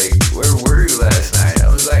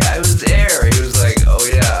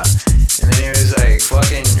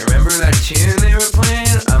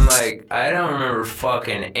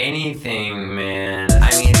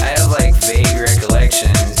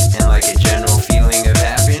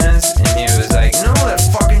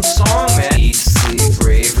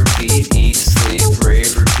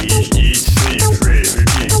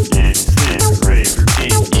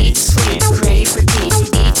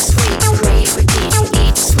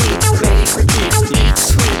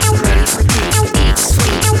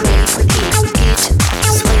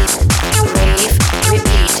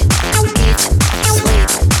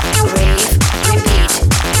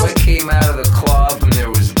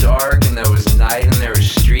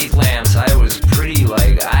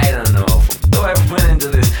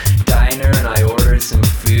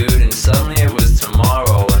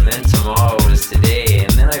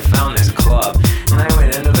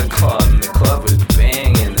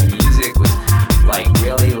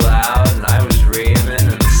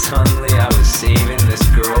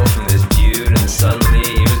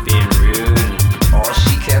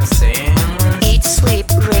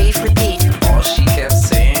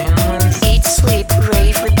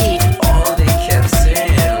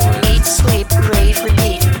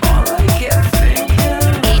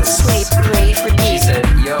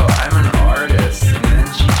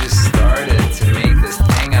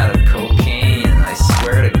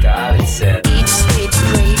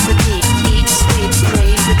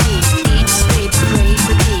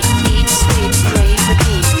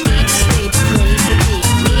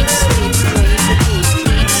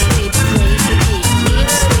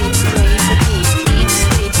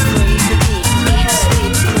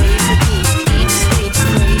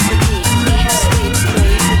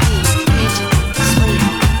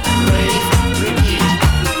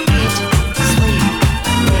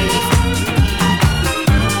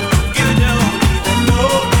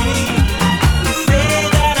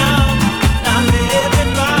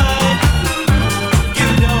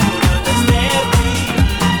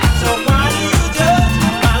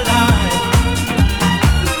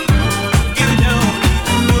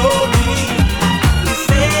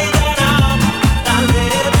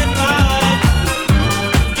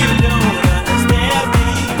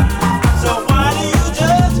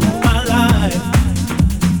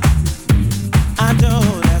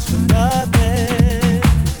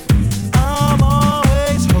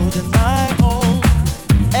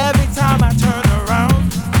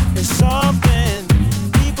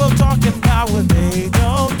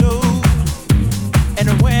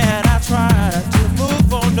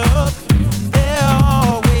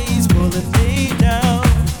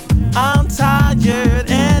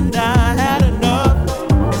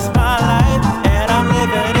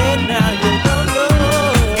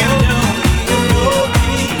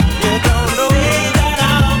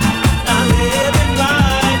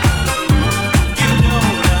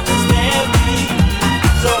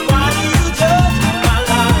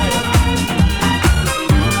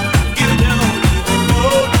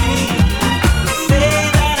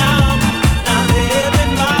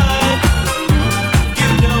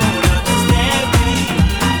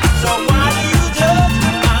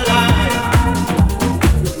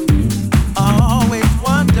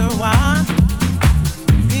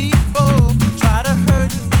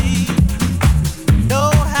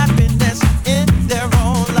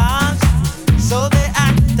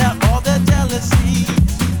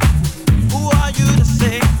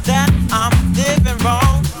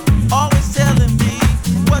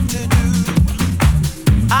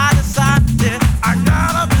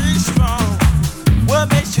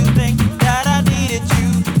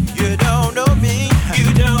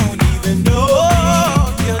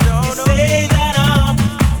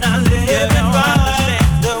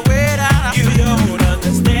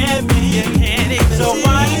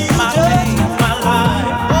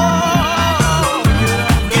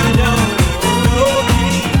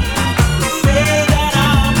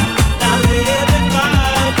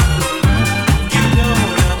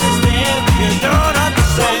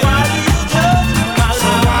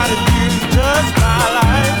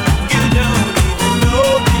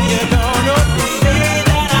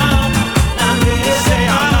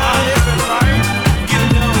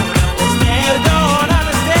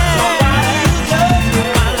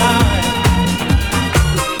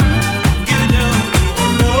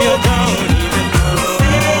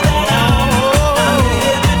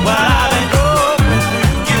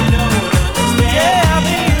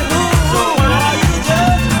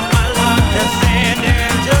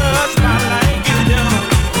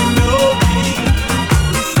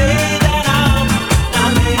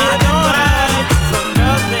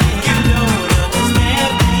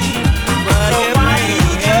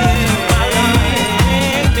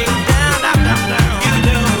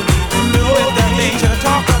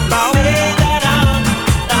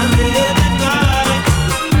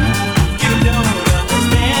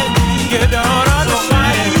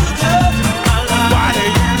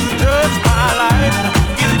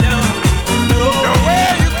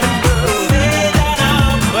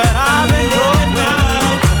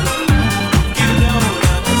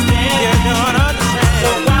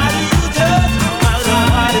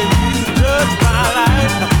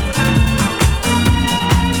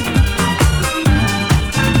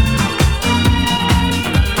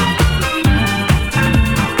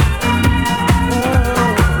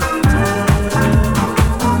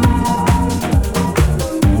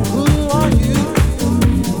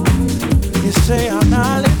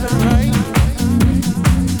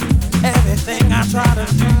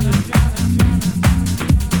gotta do.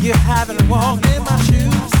 You haven't walked in my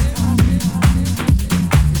shoes.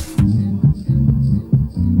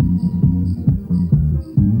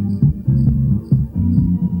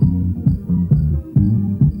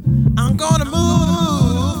 I'm gonna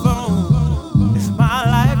move on. It's my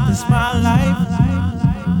life, it's my life.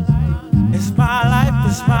 It's my life,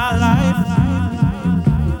 it's my life.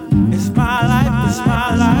 It's my life, it's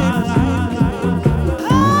my life.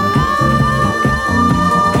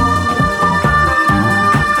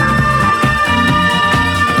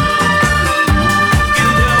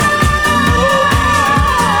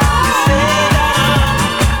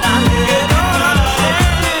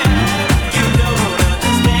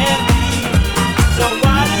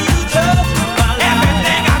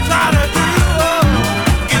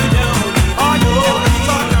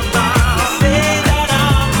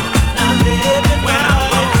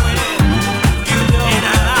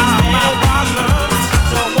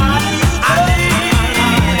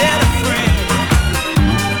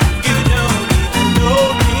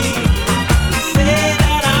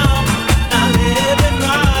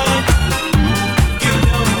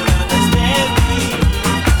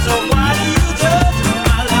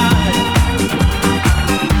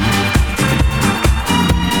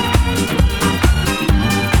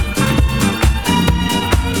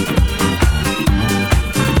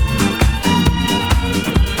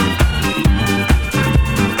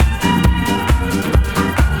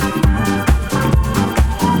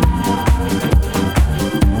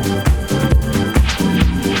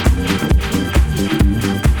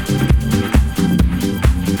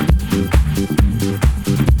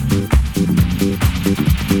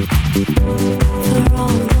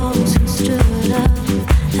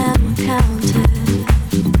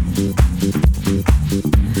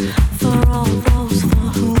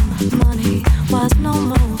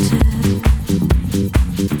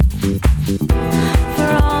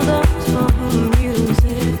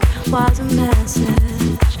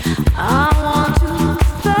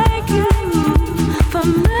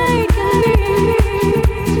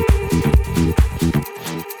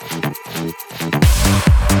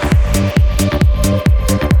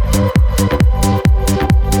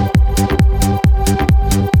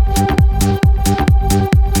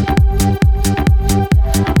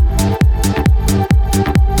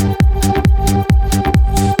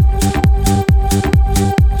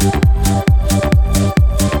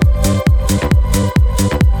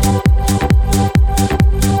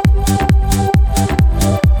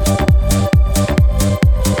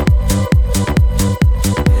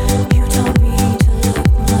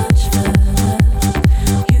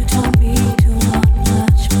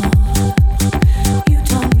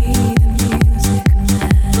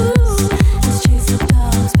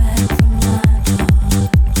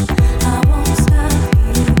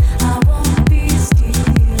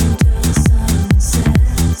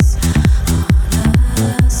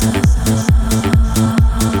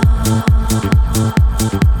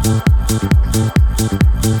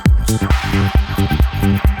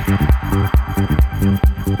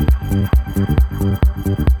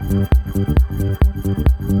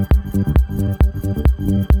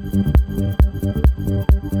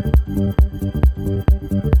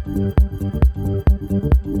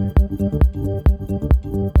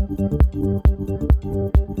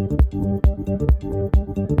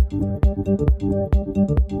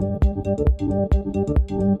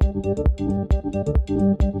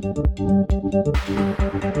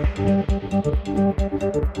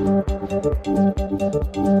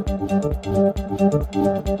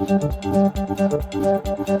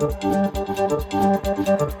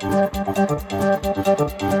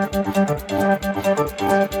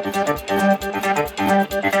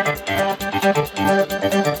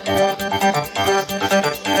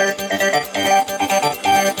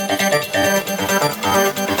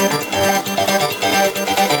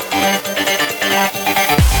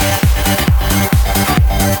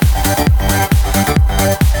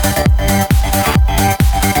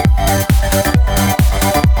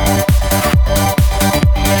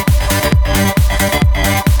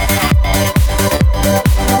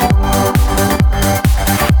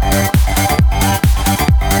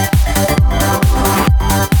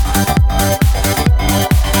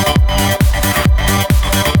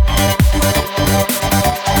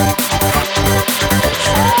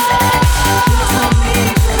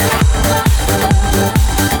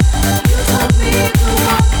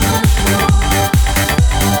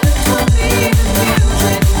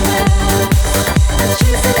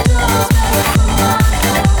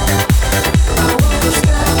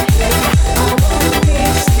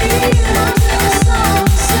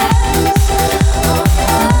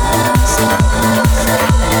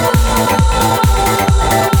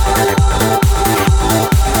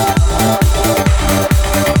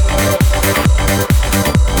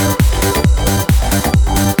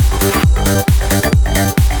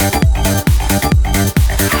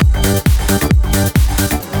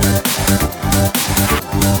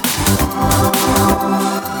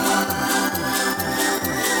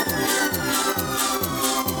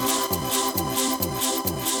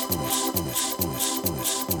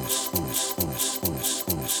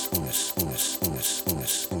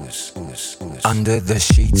 Under the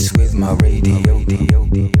sheets with my radio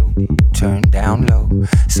turned down low,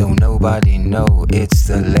 so nobody know it's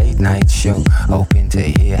the late night show. Hoping to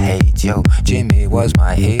hear, hey Joe, Jimmy was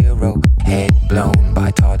my hero. Head blown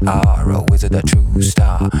by Todd Arrow, wizard a true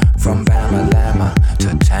star. From Bama Lama to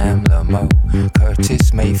Tamlamo,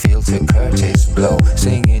 Curtis Mayfield to Curtis Blow,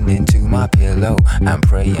 singing into my pillow and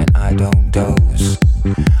praying I don't doze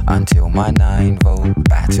until my 9-volt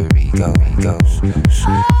battery goes.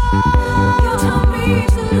 You told me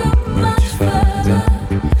to look much further.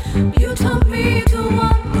 You told me to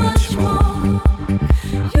want much more.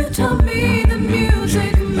 You told me the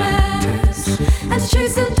music matters, and to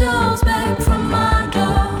chase the dolls back from my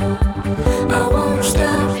door. I won't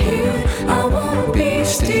stop here, I won't be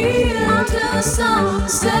still until the sun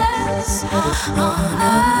sets on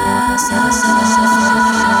us.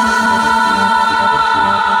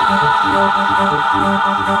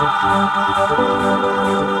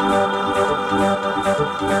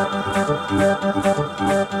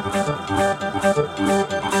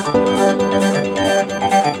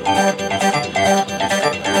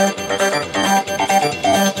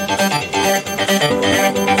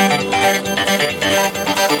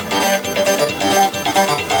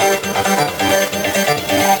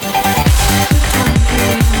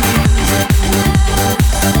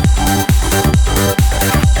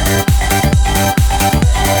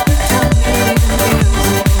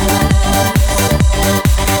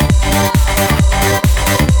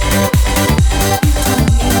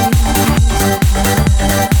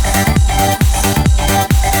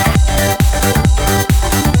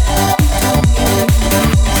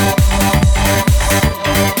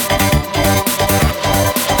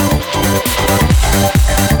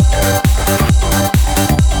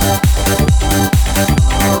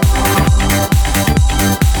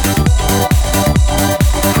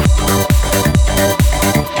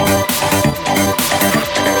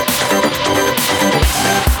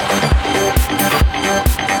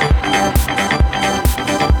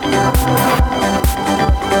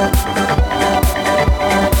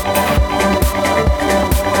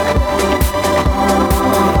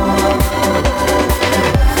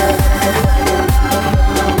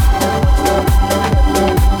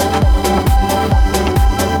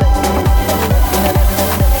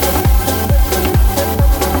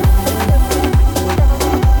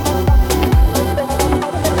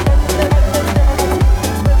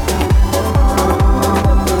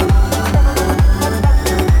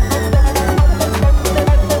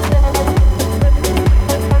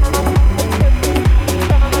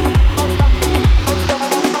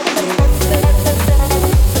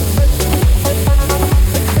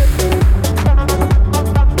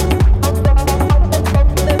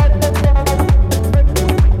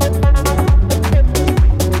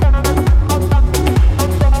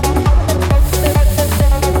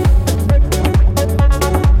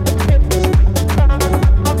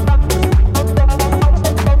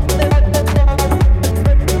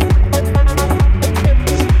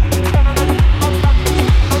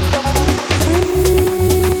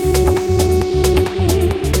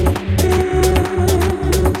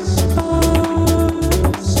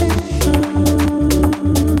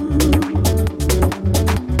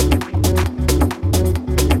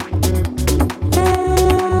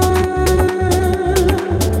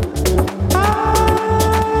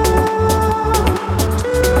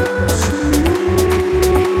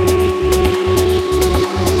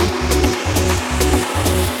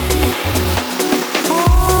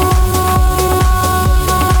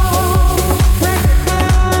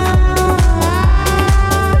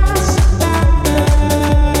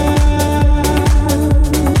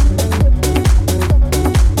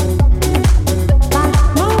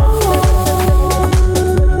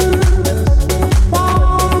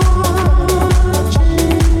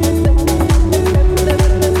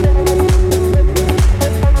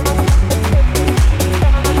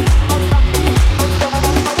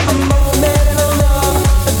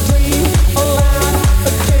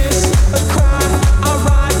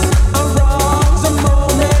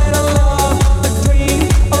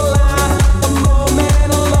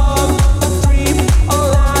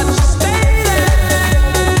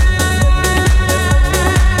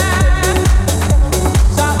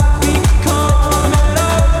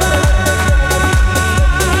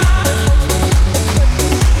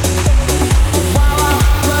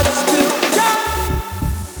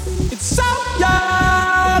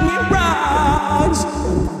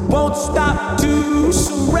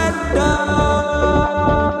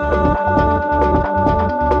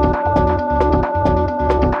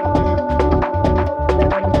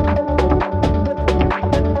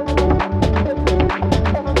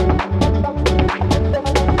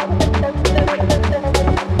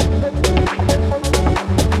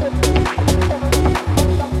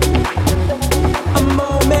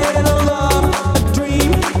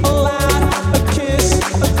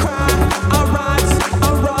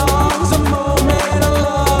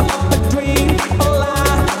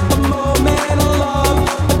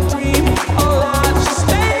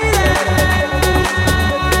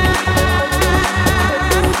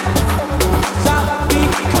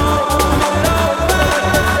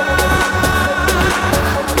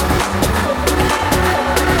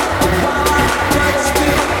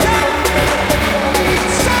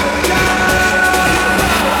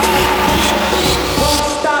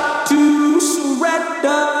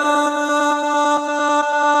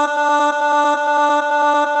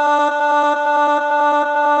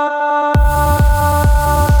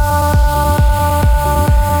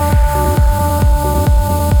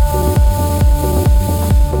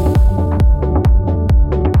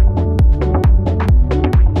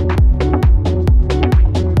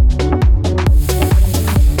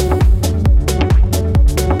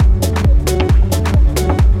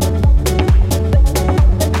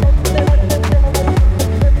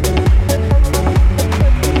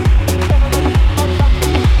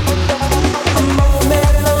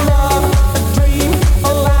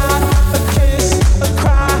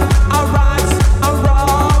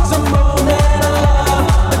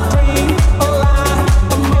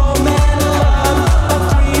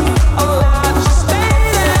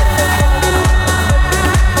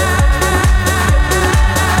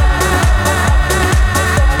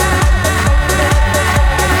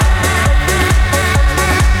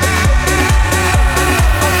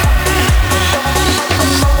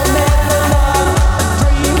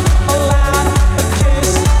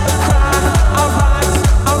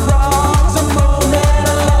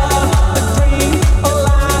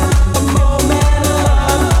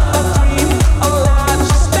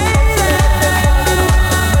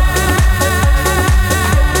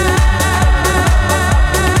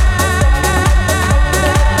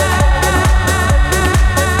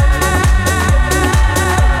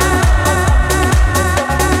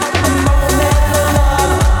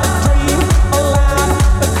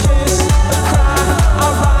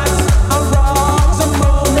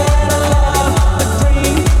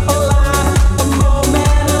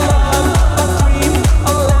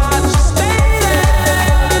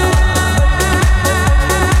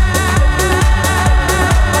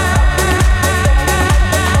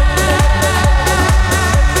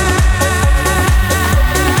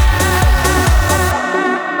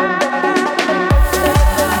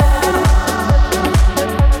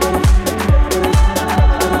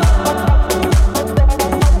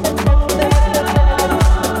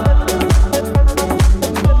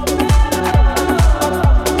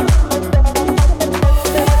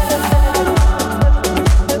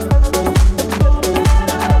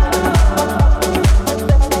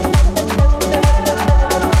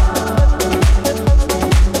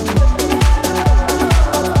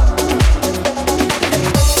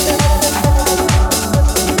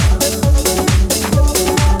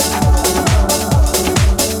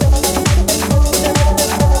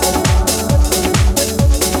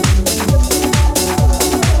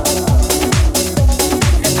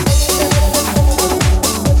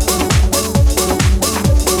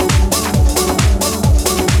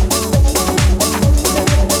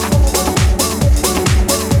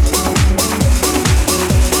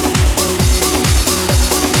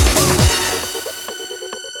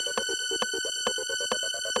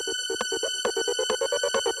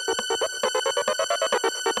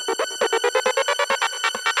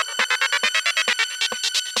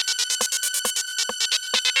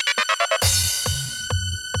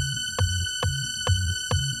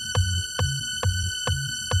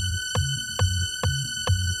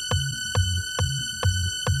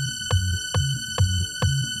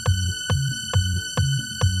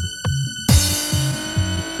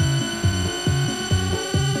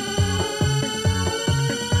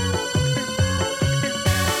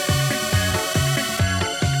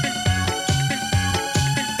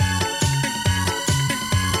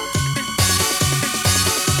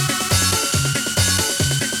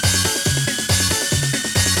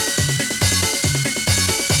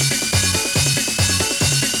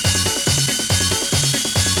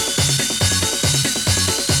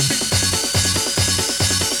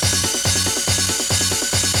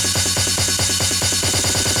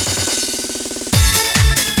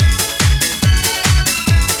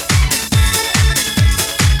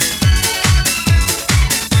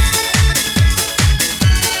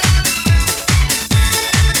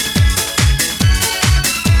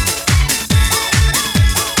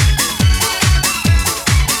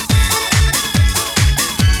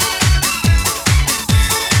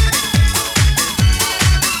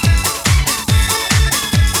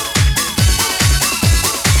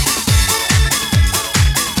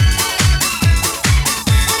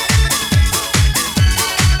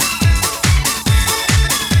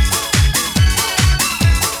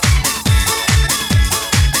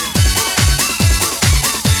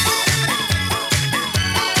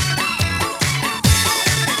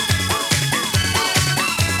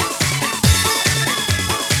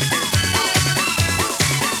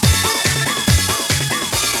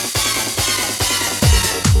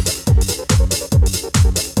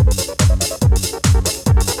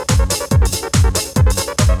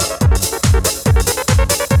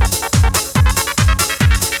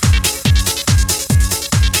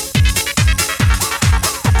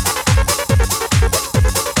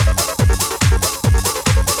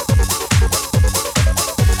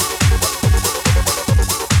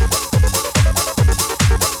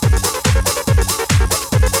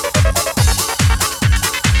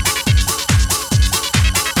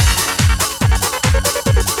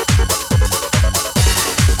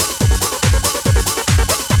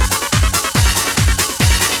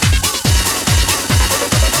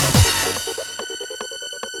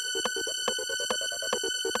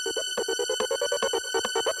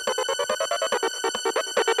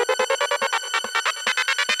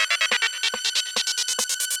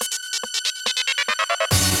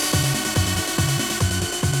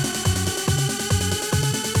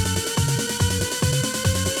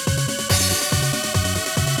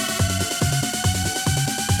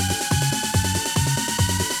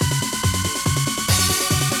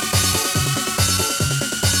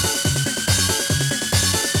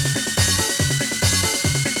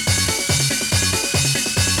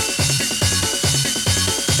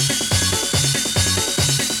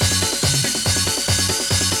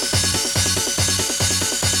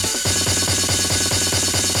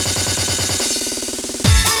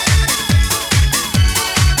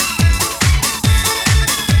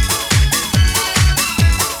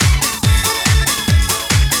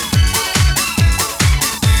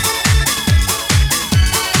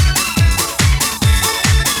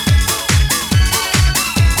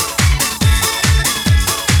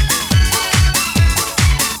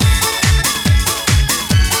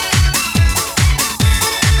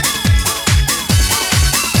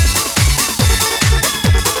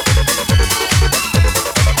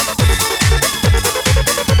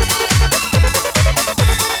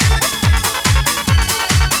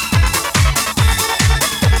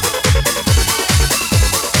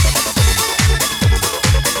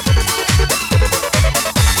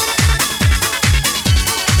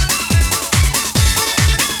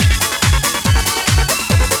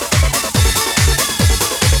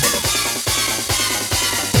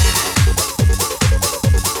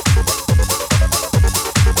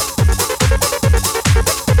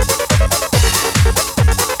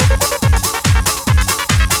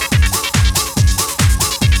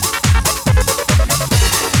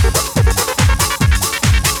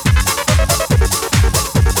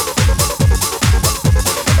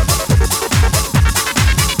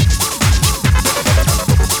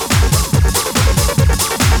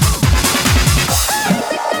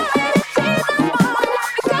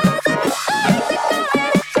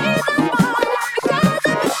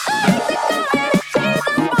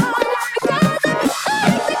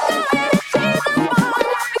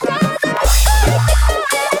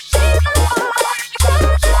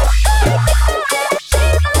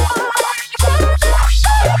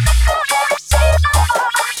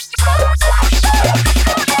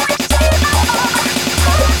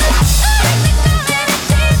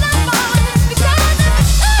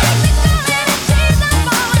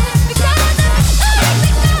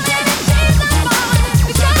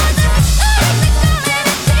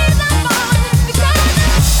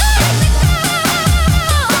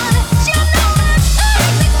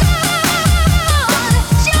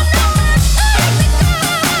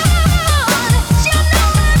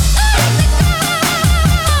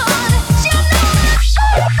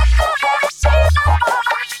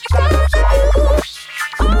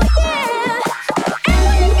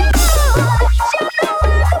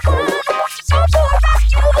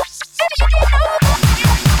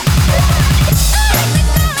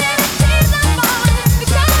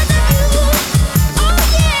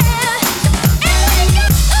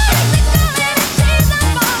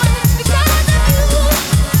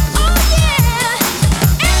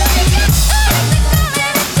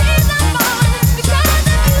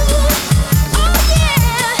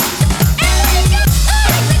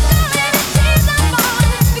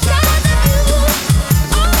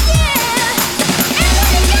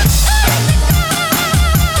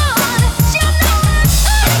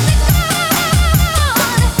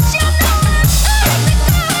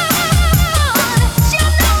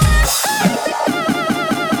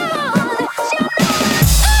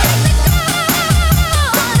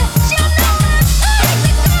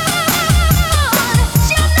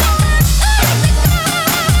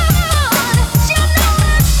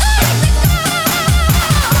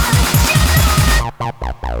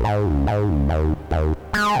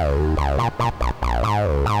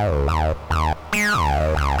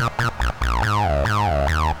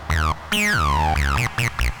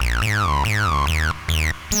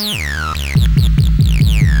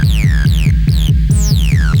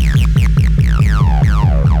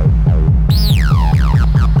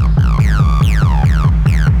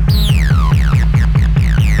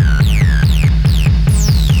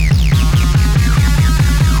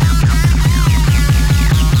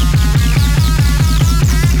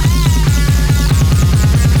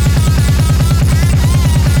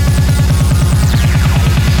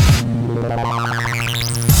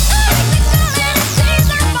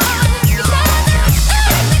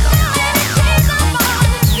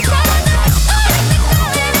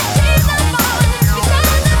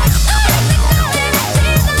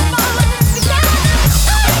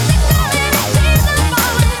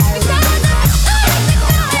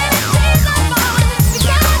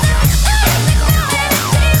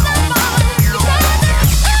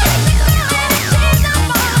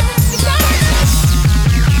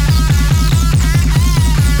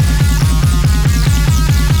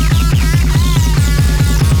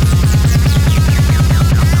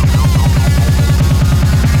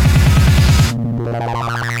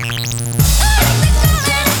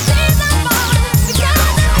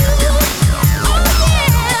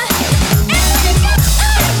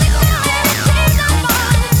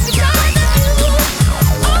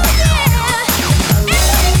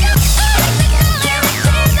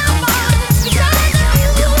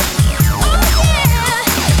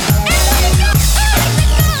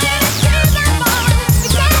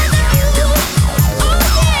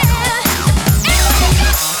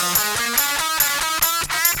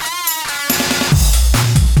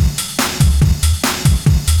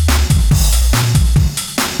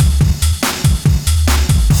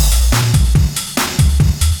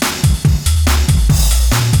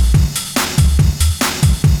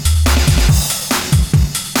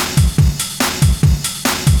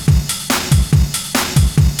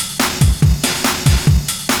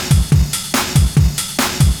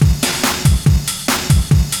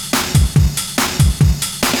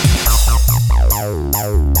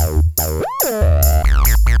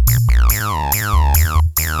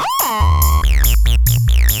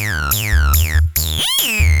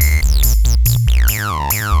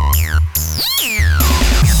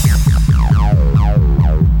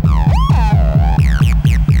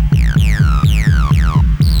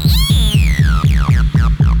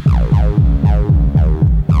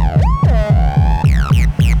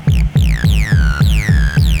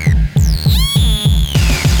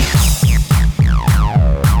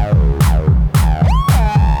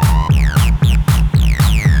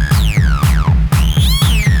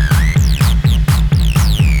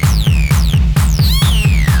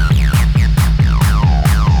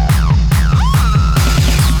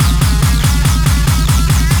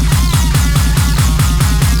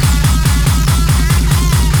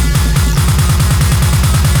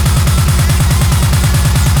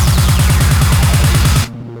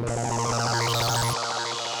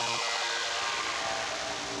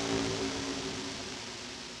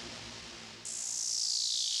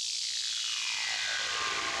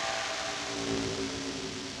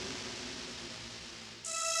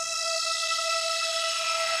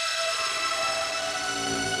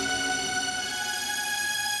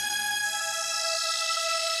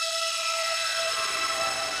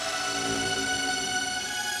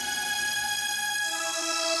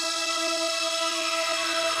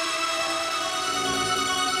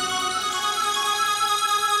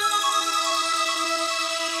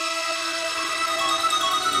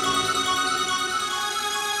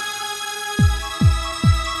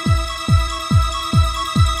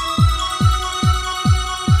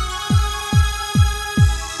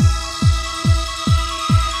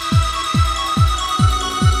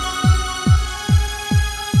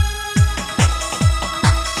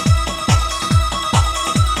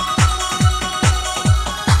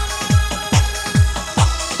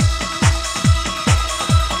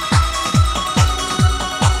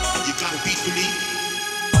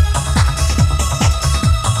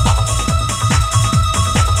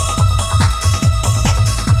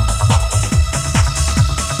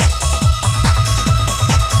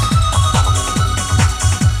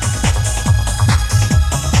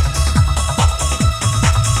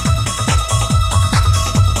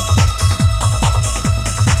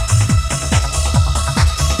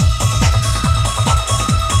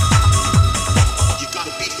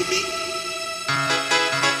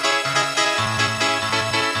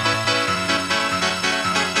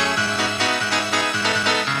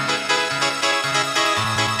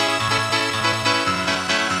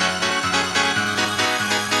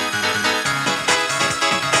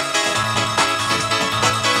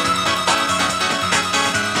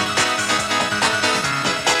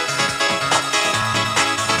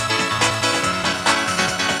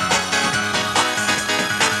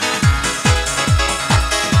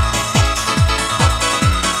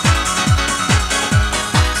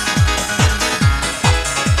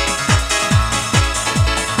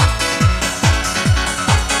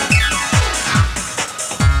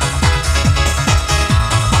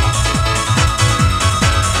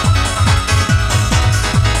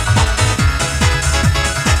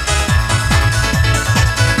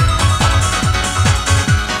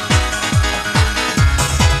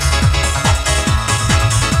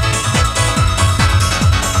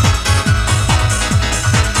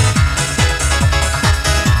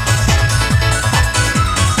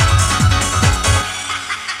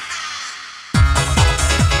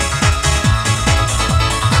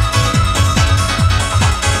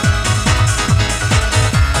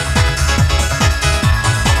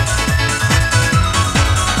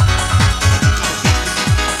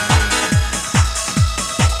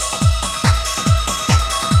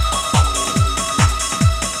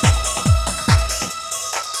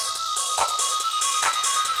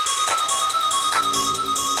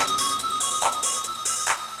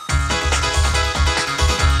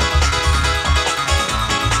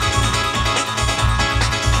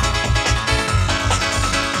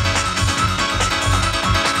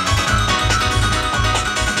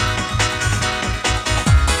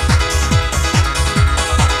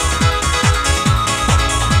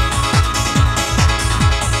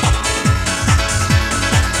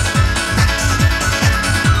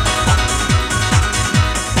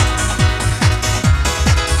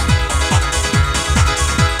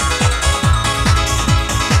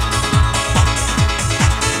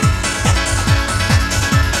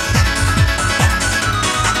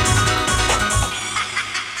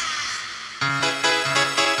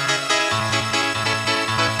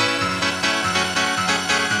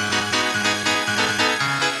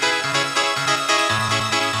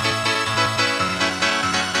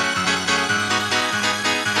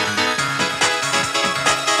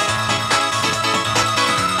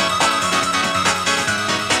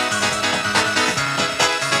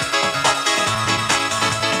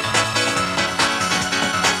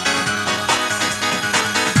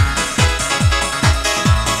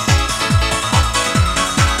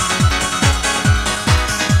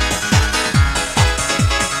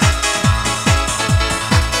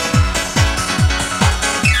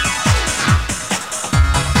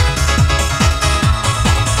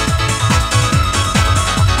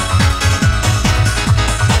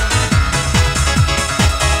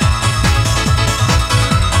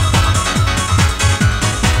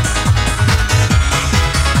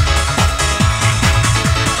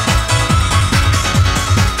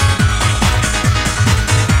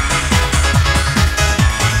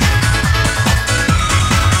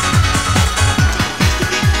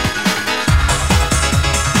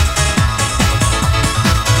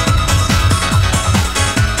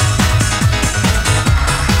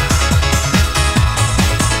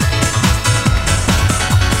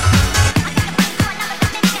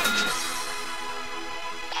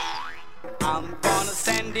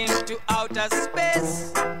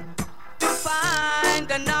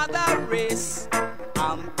 race.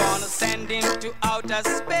 I'm gonna send him to outer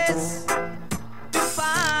space to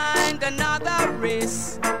find another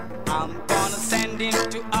race. I'm gonna send him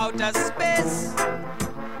to outer space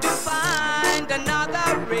to find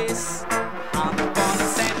another race. I'm gonna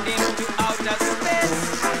send him to outer space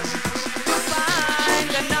to find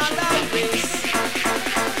another race.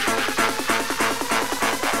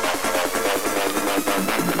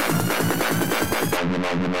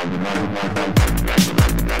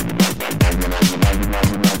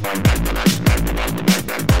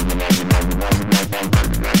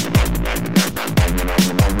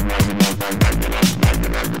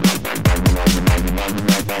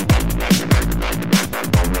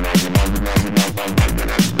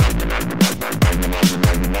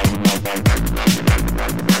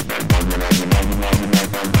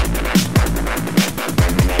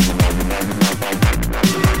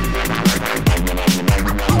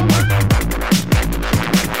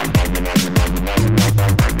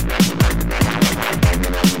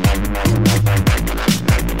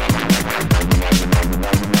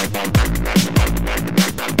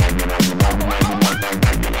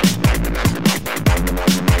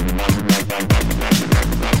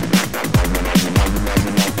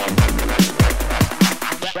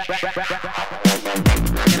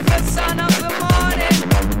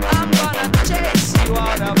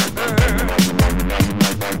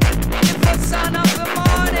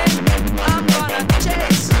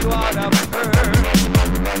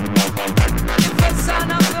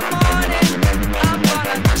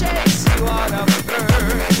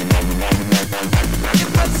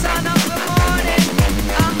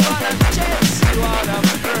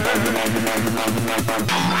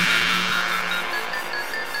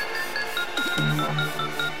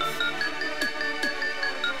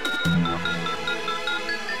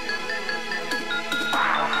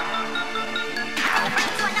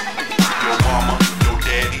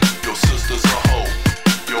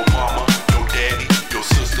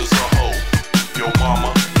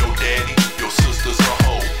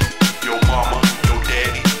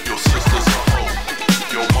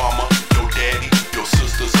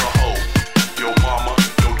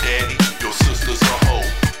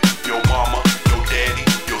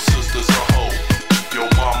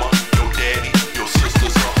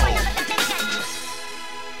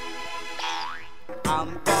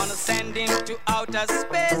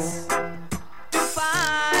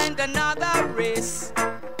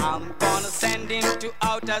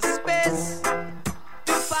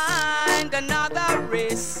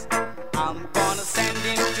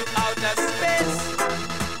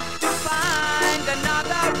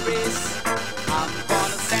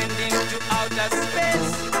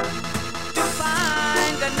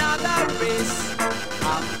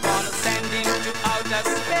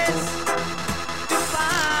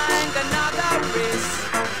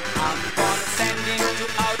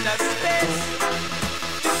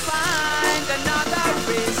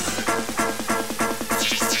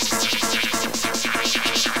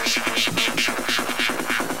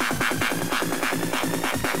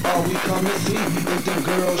 All we come to see is them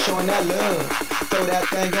girls showing that love. Throw that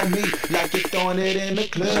thing on me like you're throwing it in the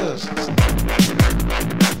club.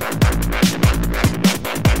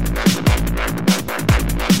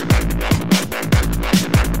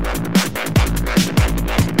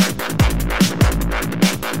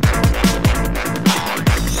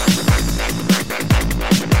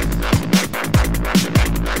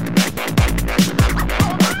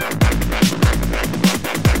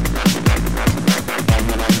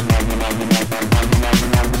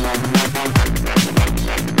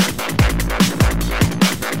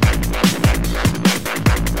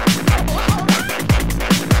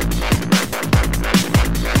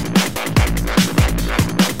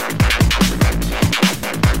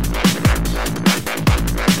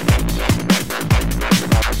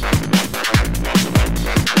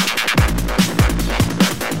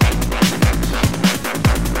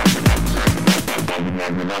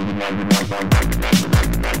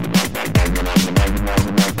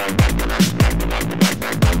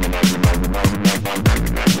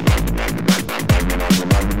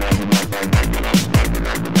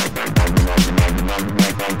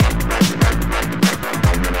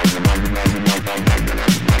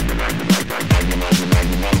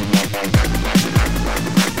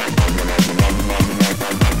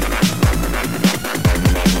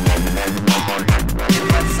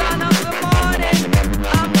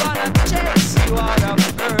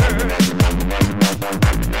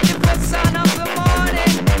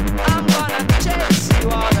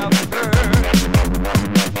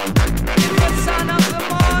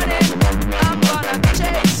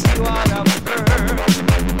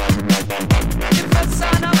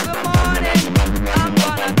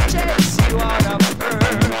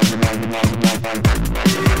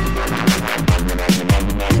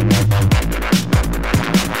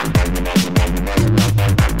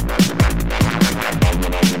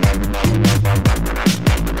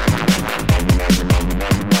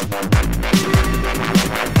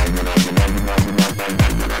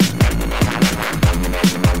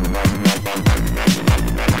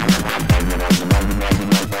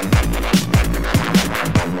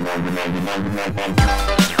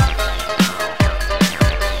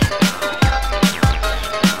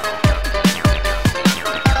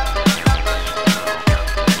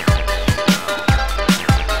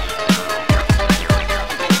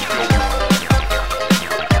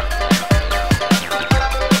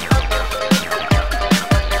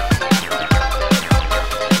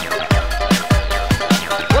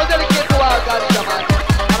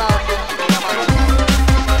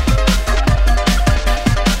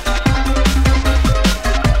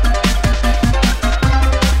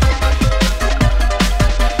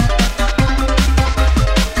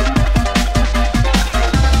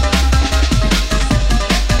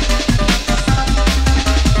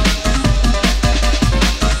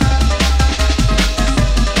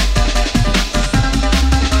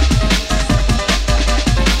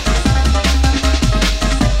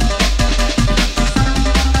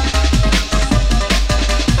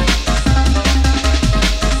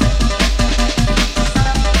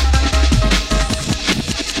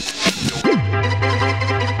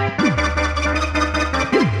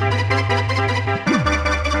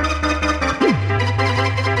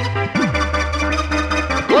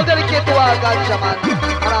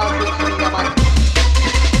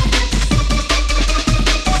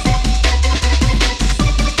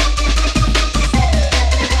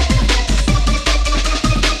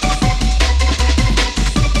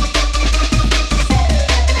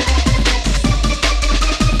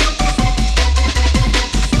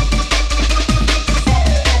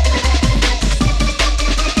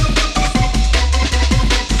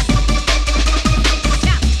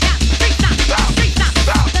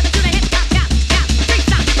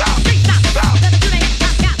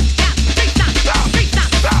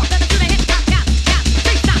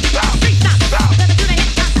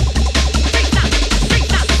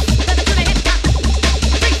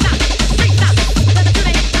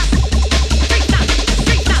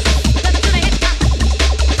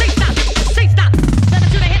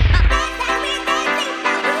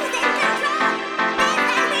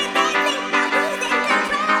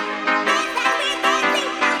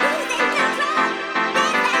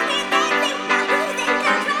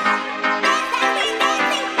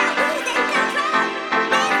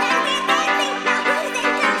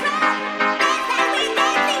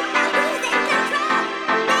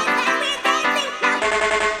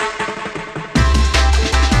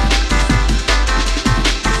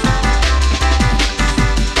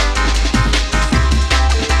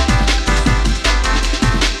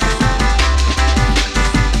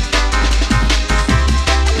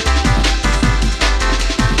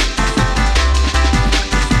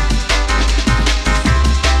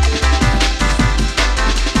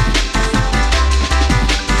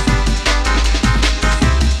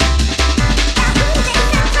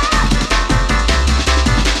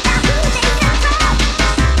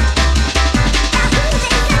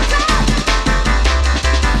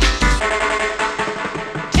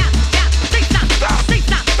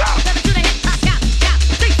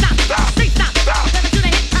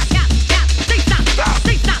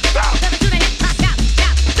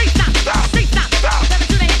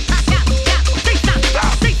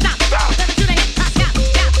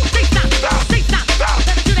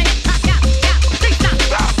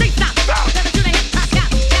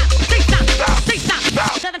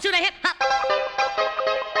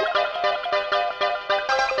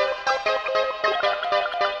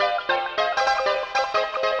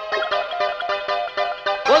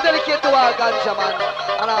 ganja man,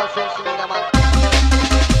 and all sense to me the man.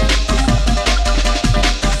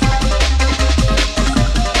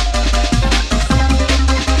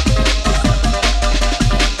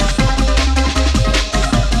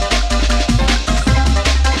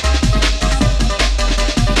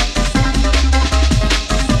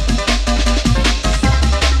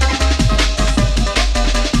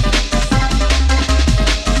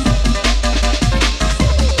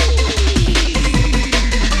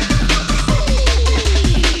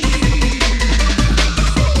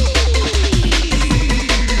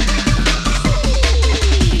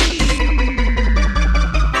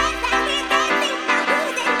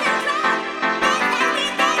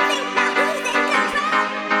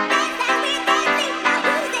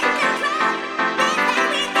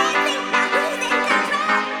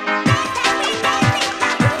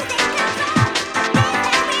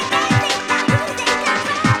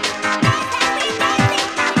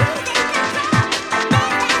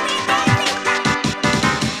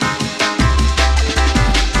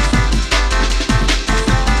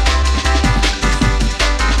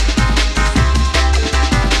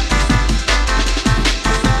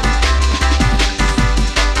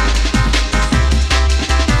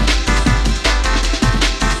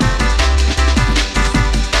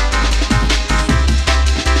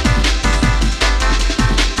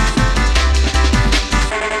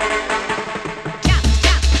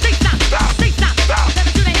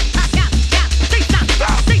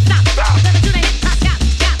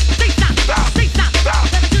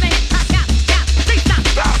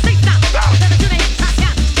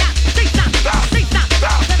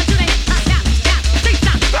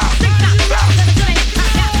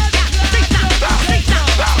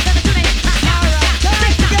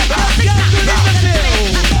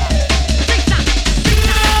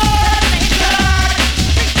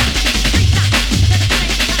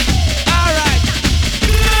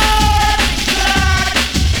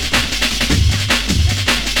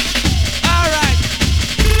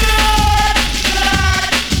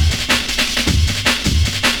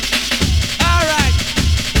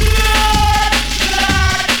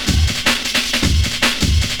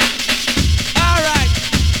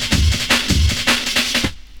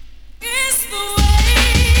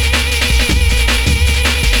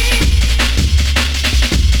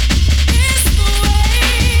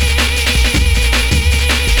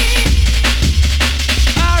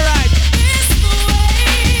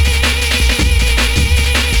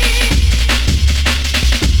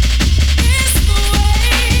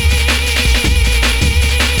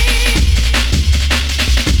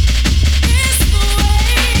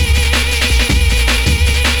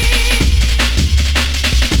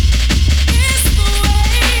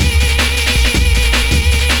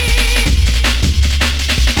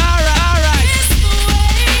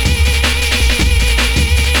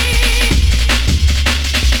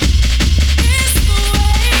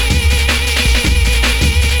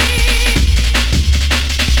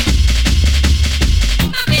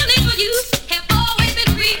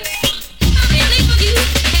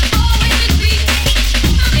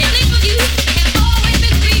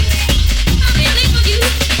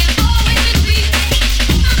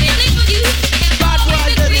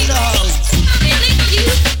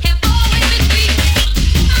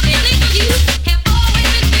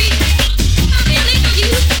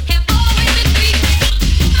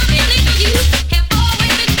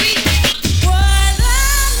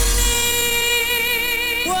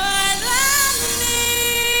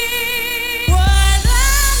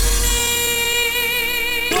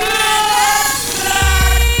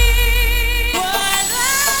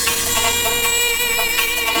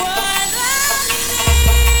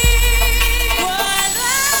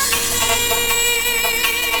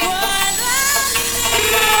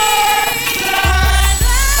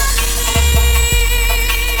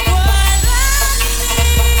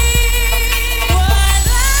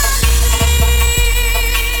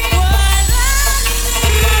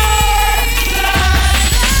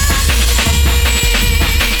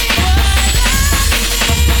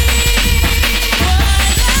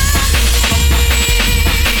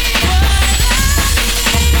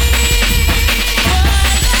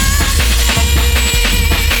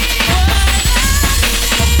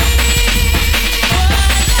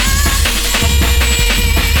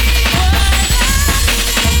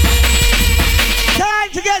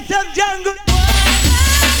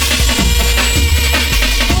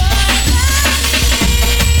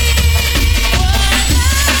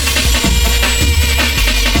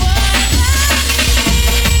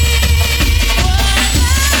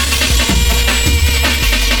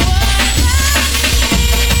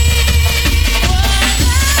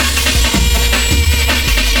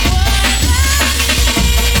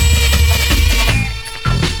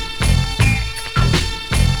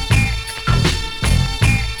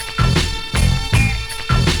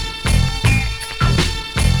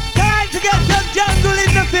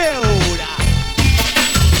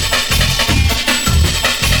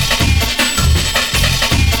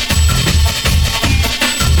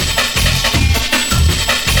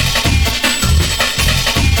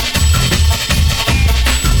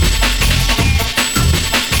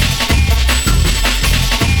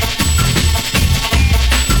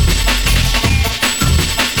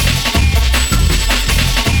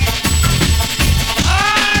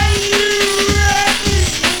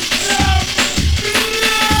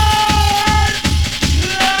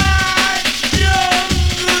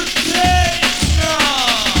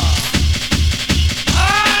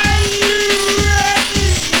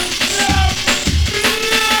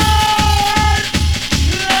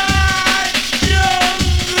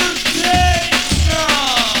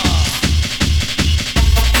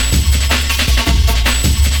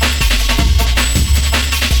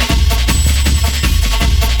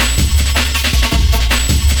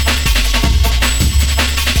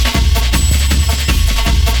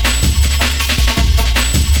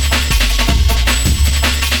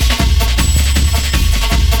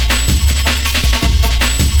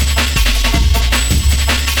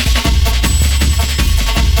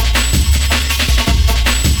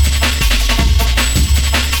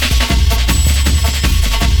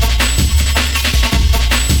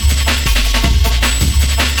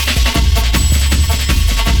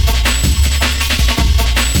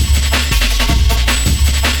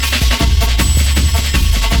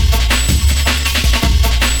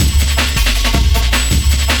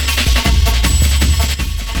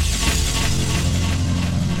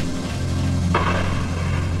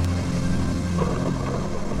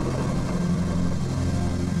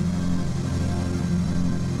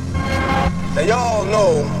 And y'all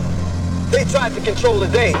know they tried to control the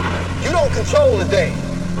day. You don't control the day.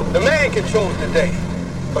 The man controls the day.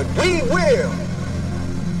 But we will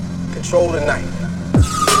control the night.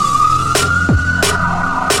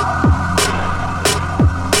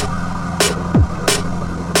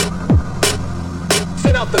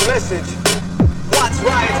 Send out the message. Watch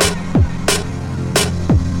right.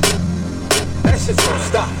 That shit's gonna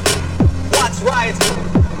stop. Watch right.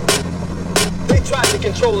 They tried to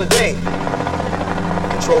control the day.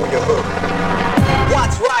 Control your hood.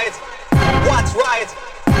 Watch right. Watch right.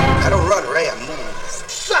 I don't run, Ray. I move.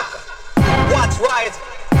 Sucker. Watch right.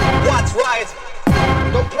 Watch right.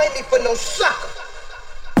 Don't play me for no sucker.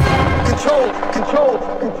 Control, control,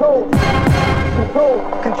 control. Control,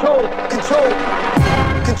 control, control.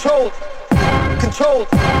 Control, control.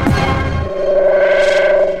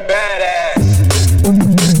 Badass.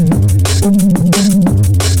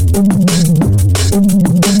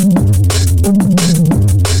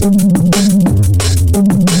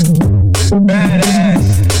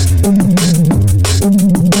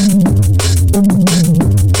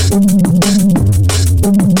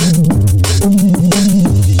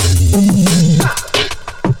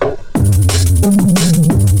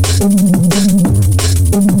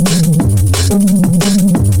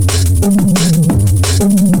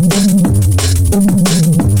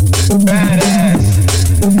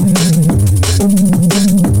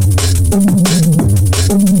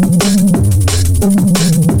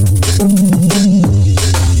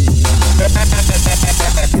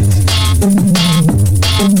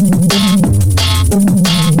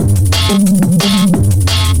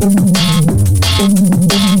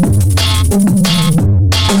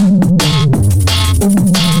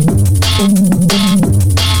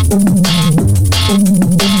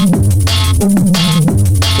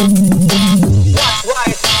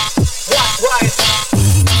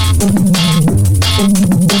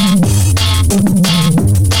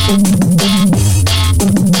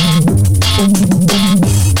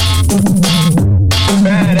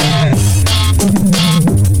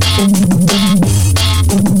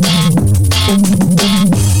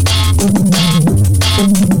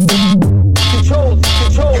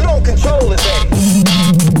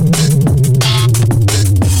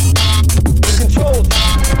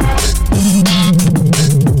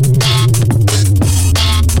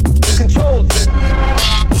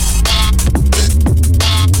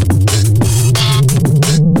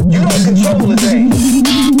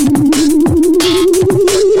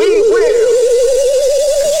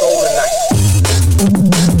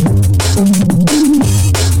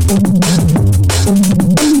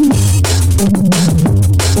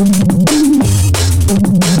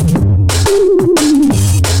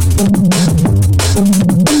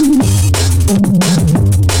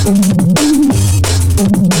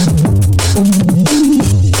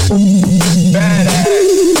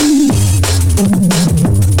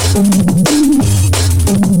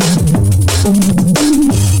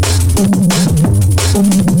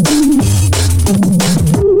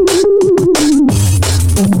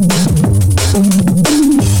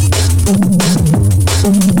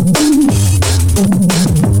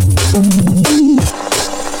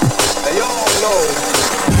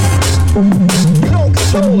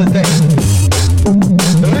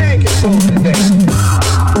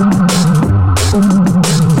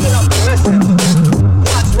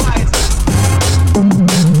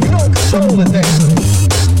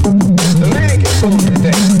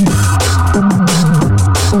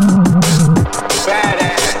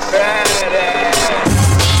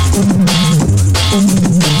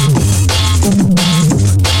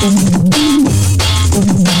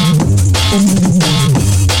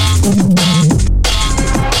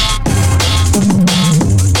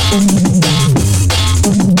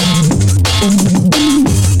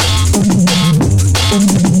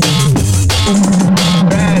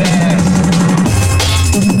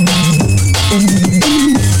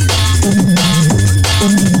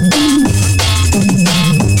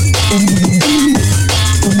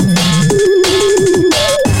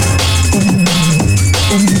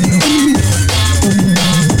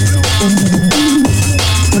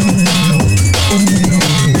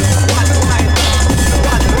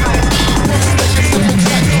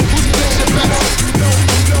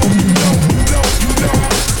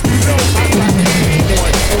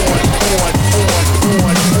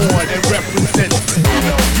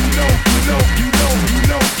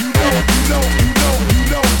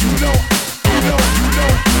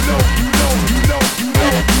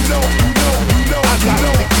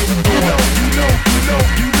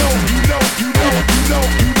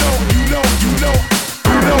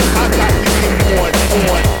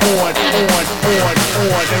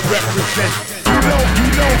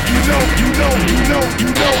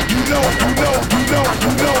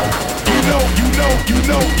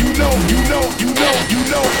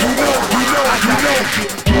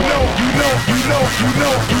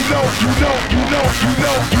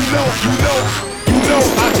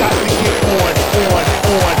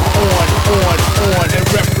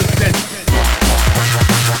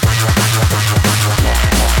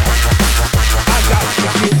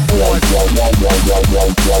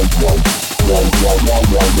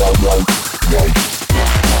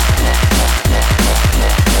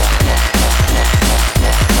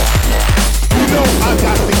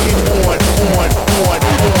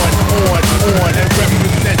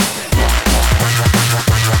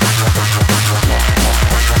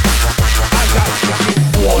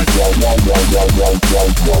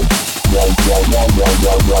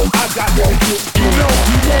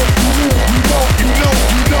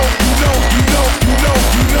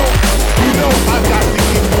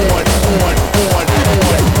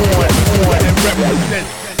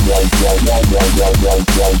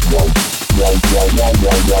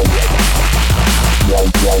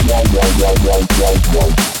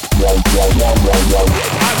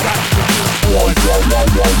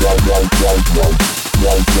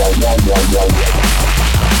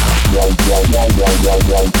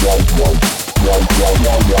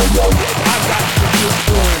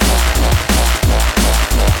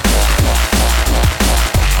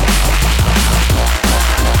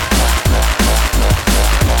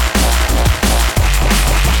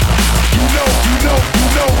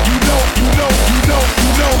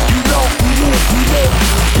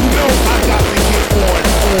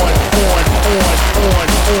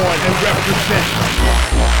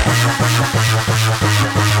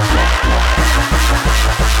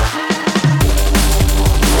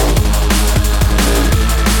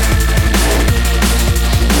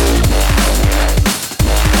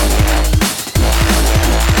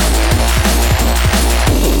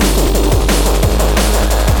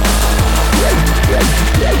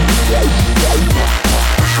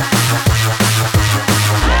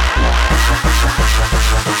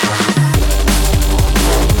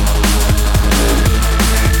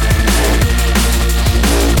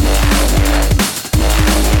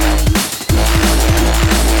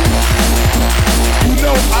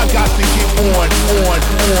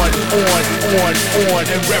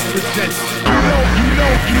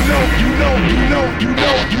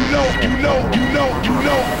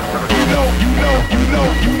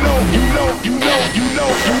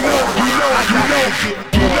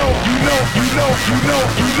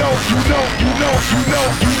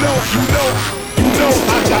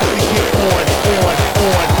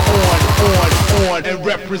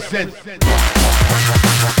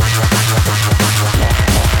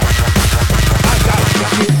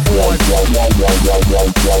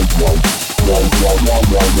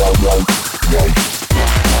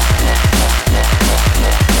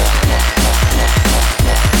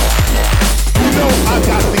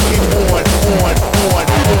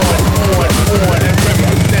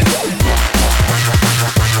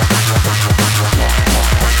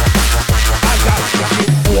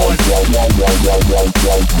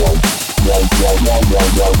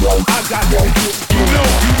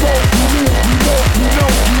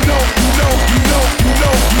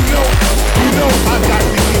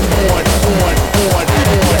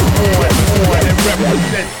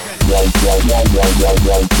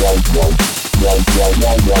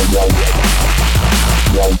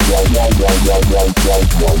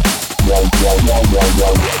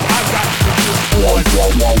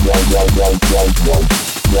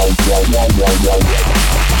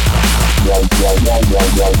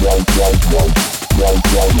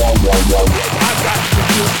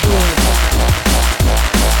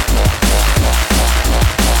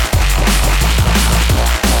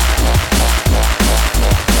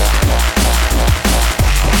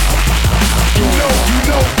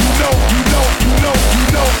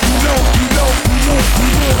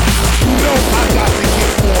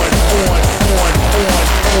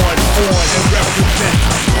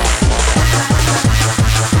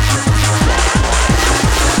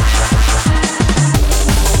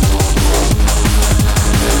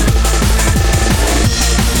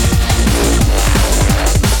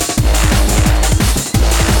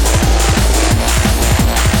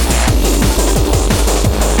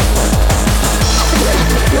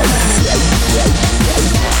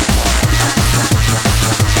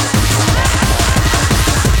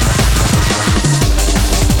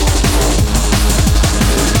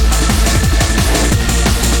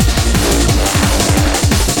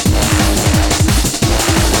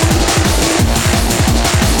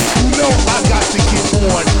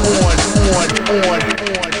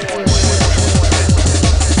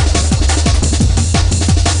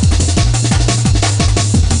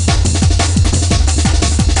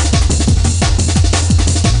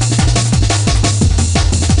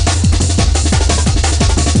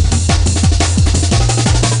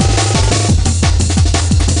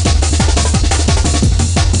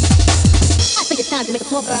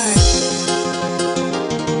 right.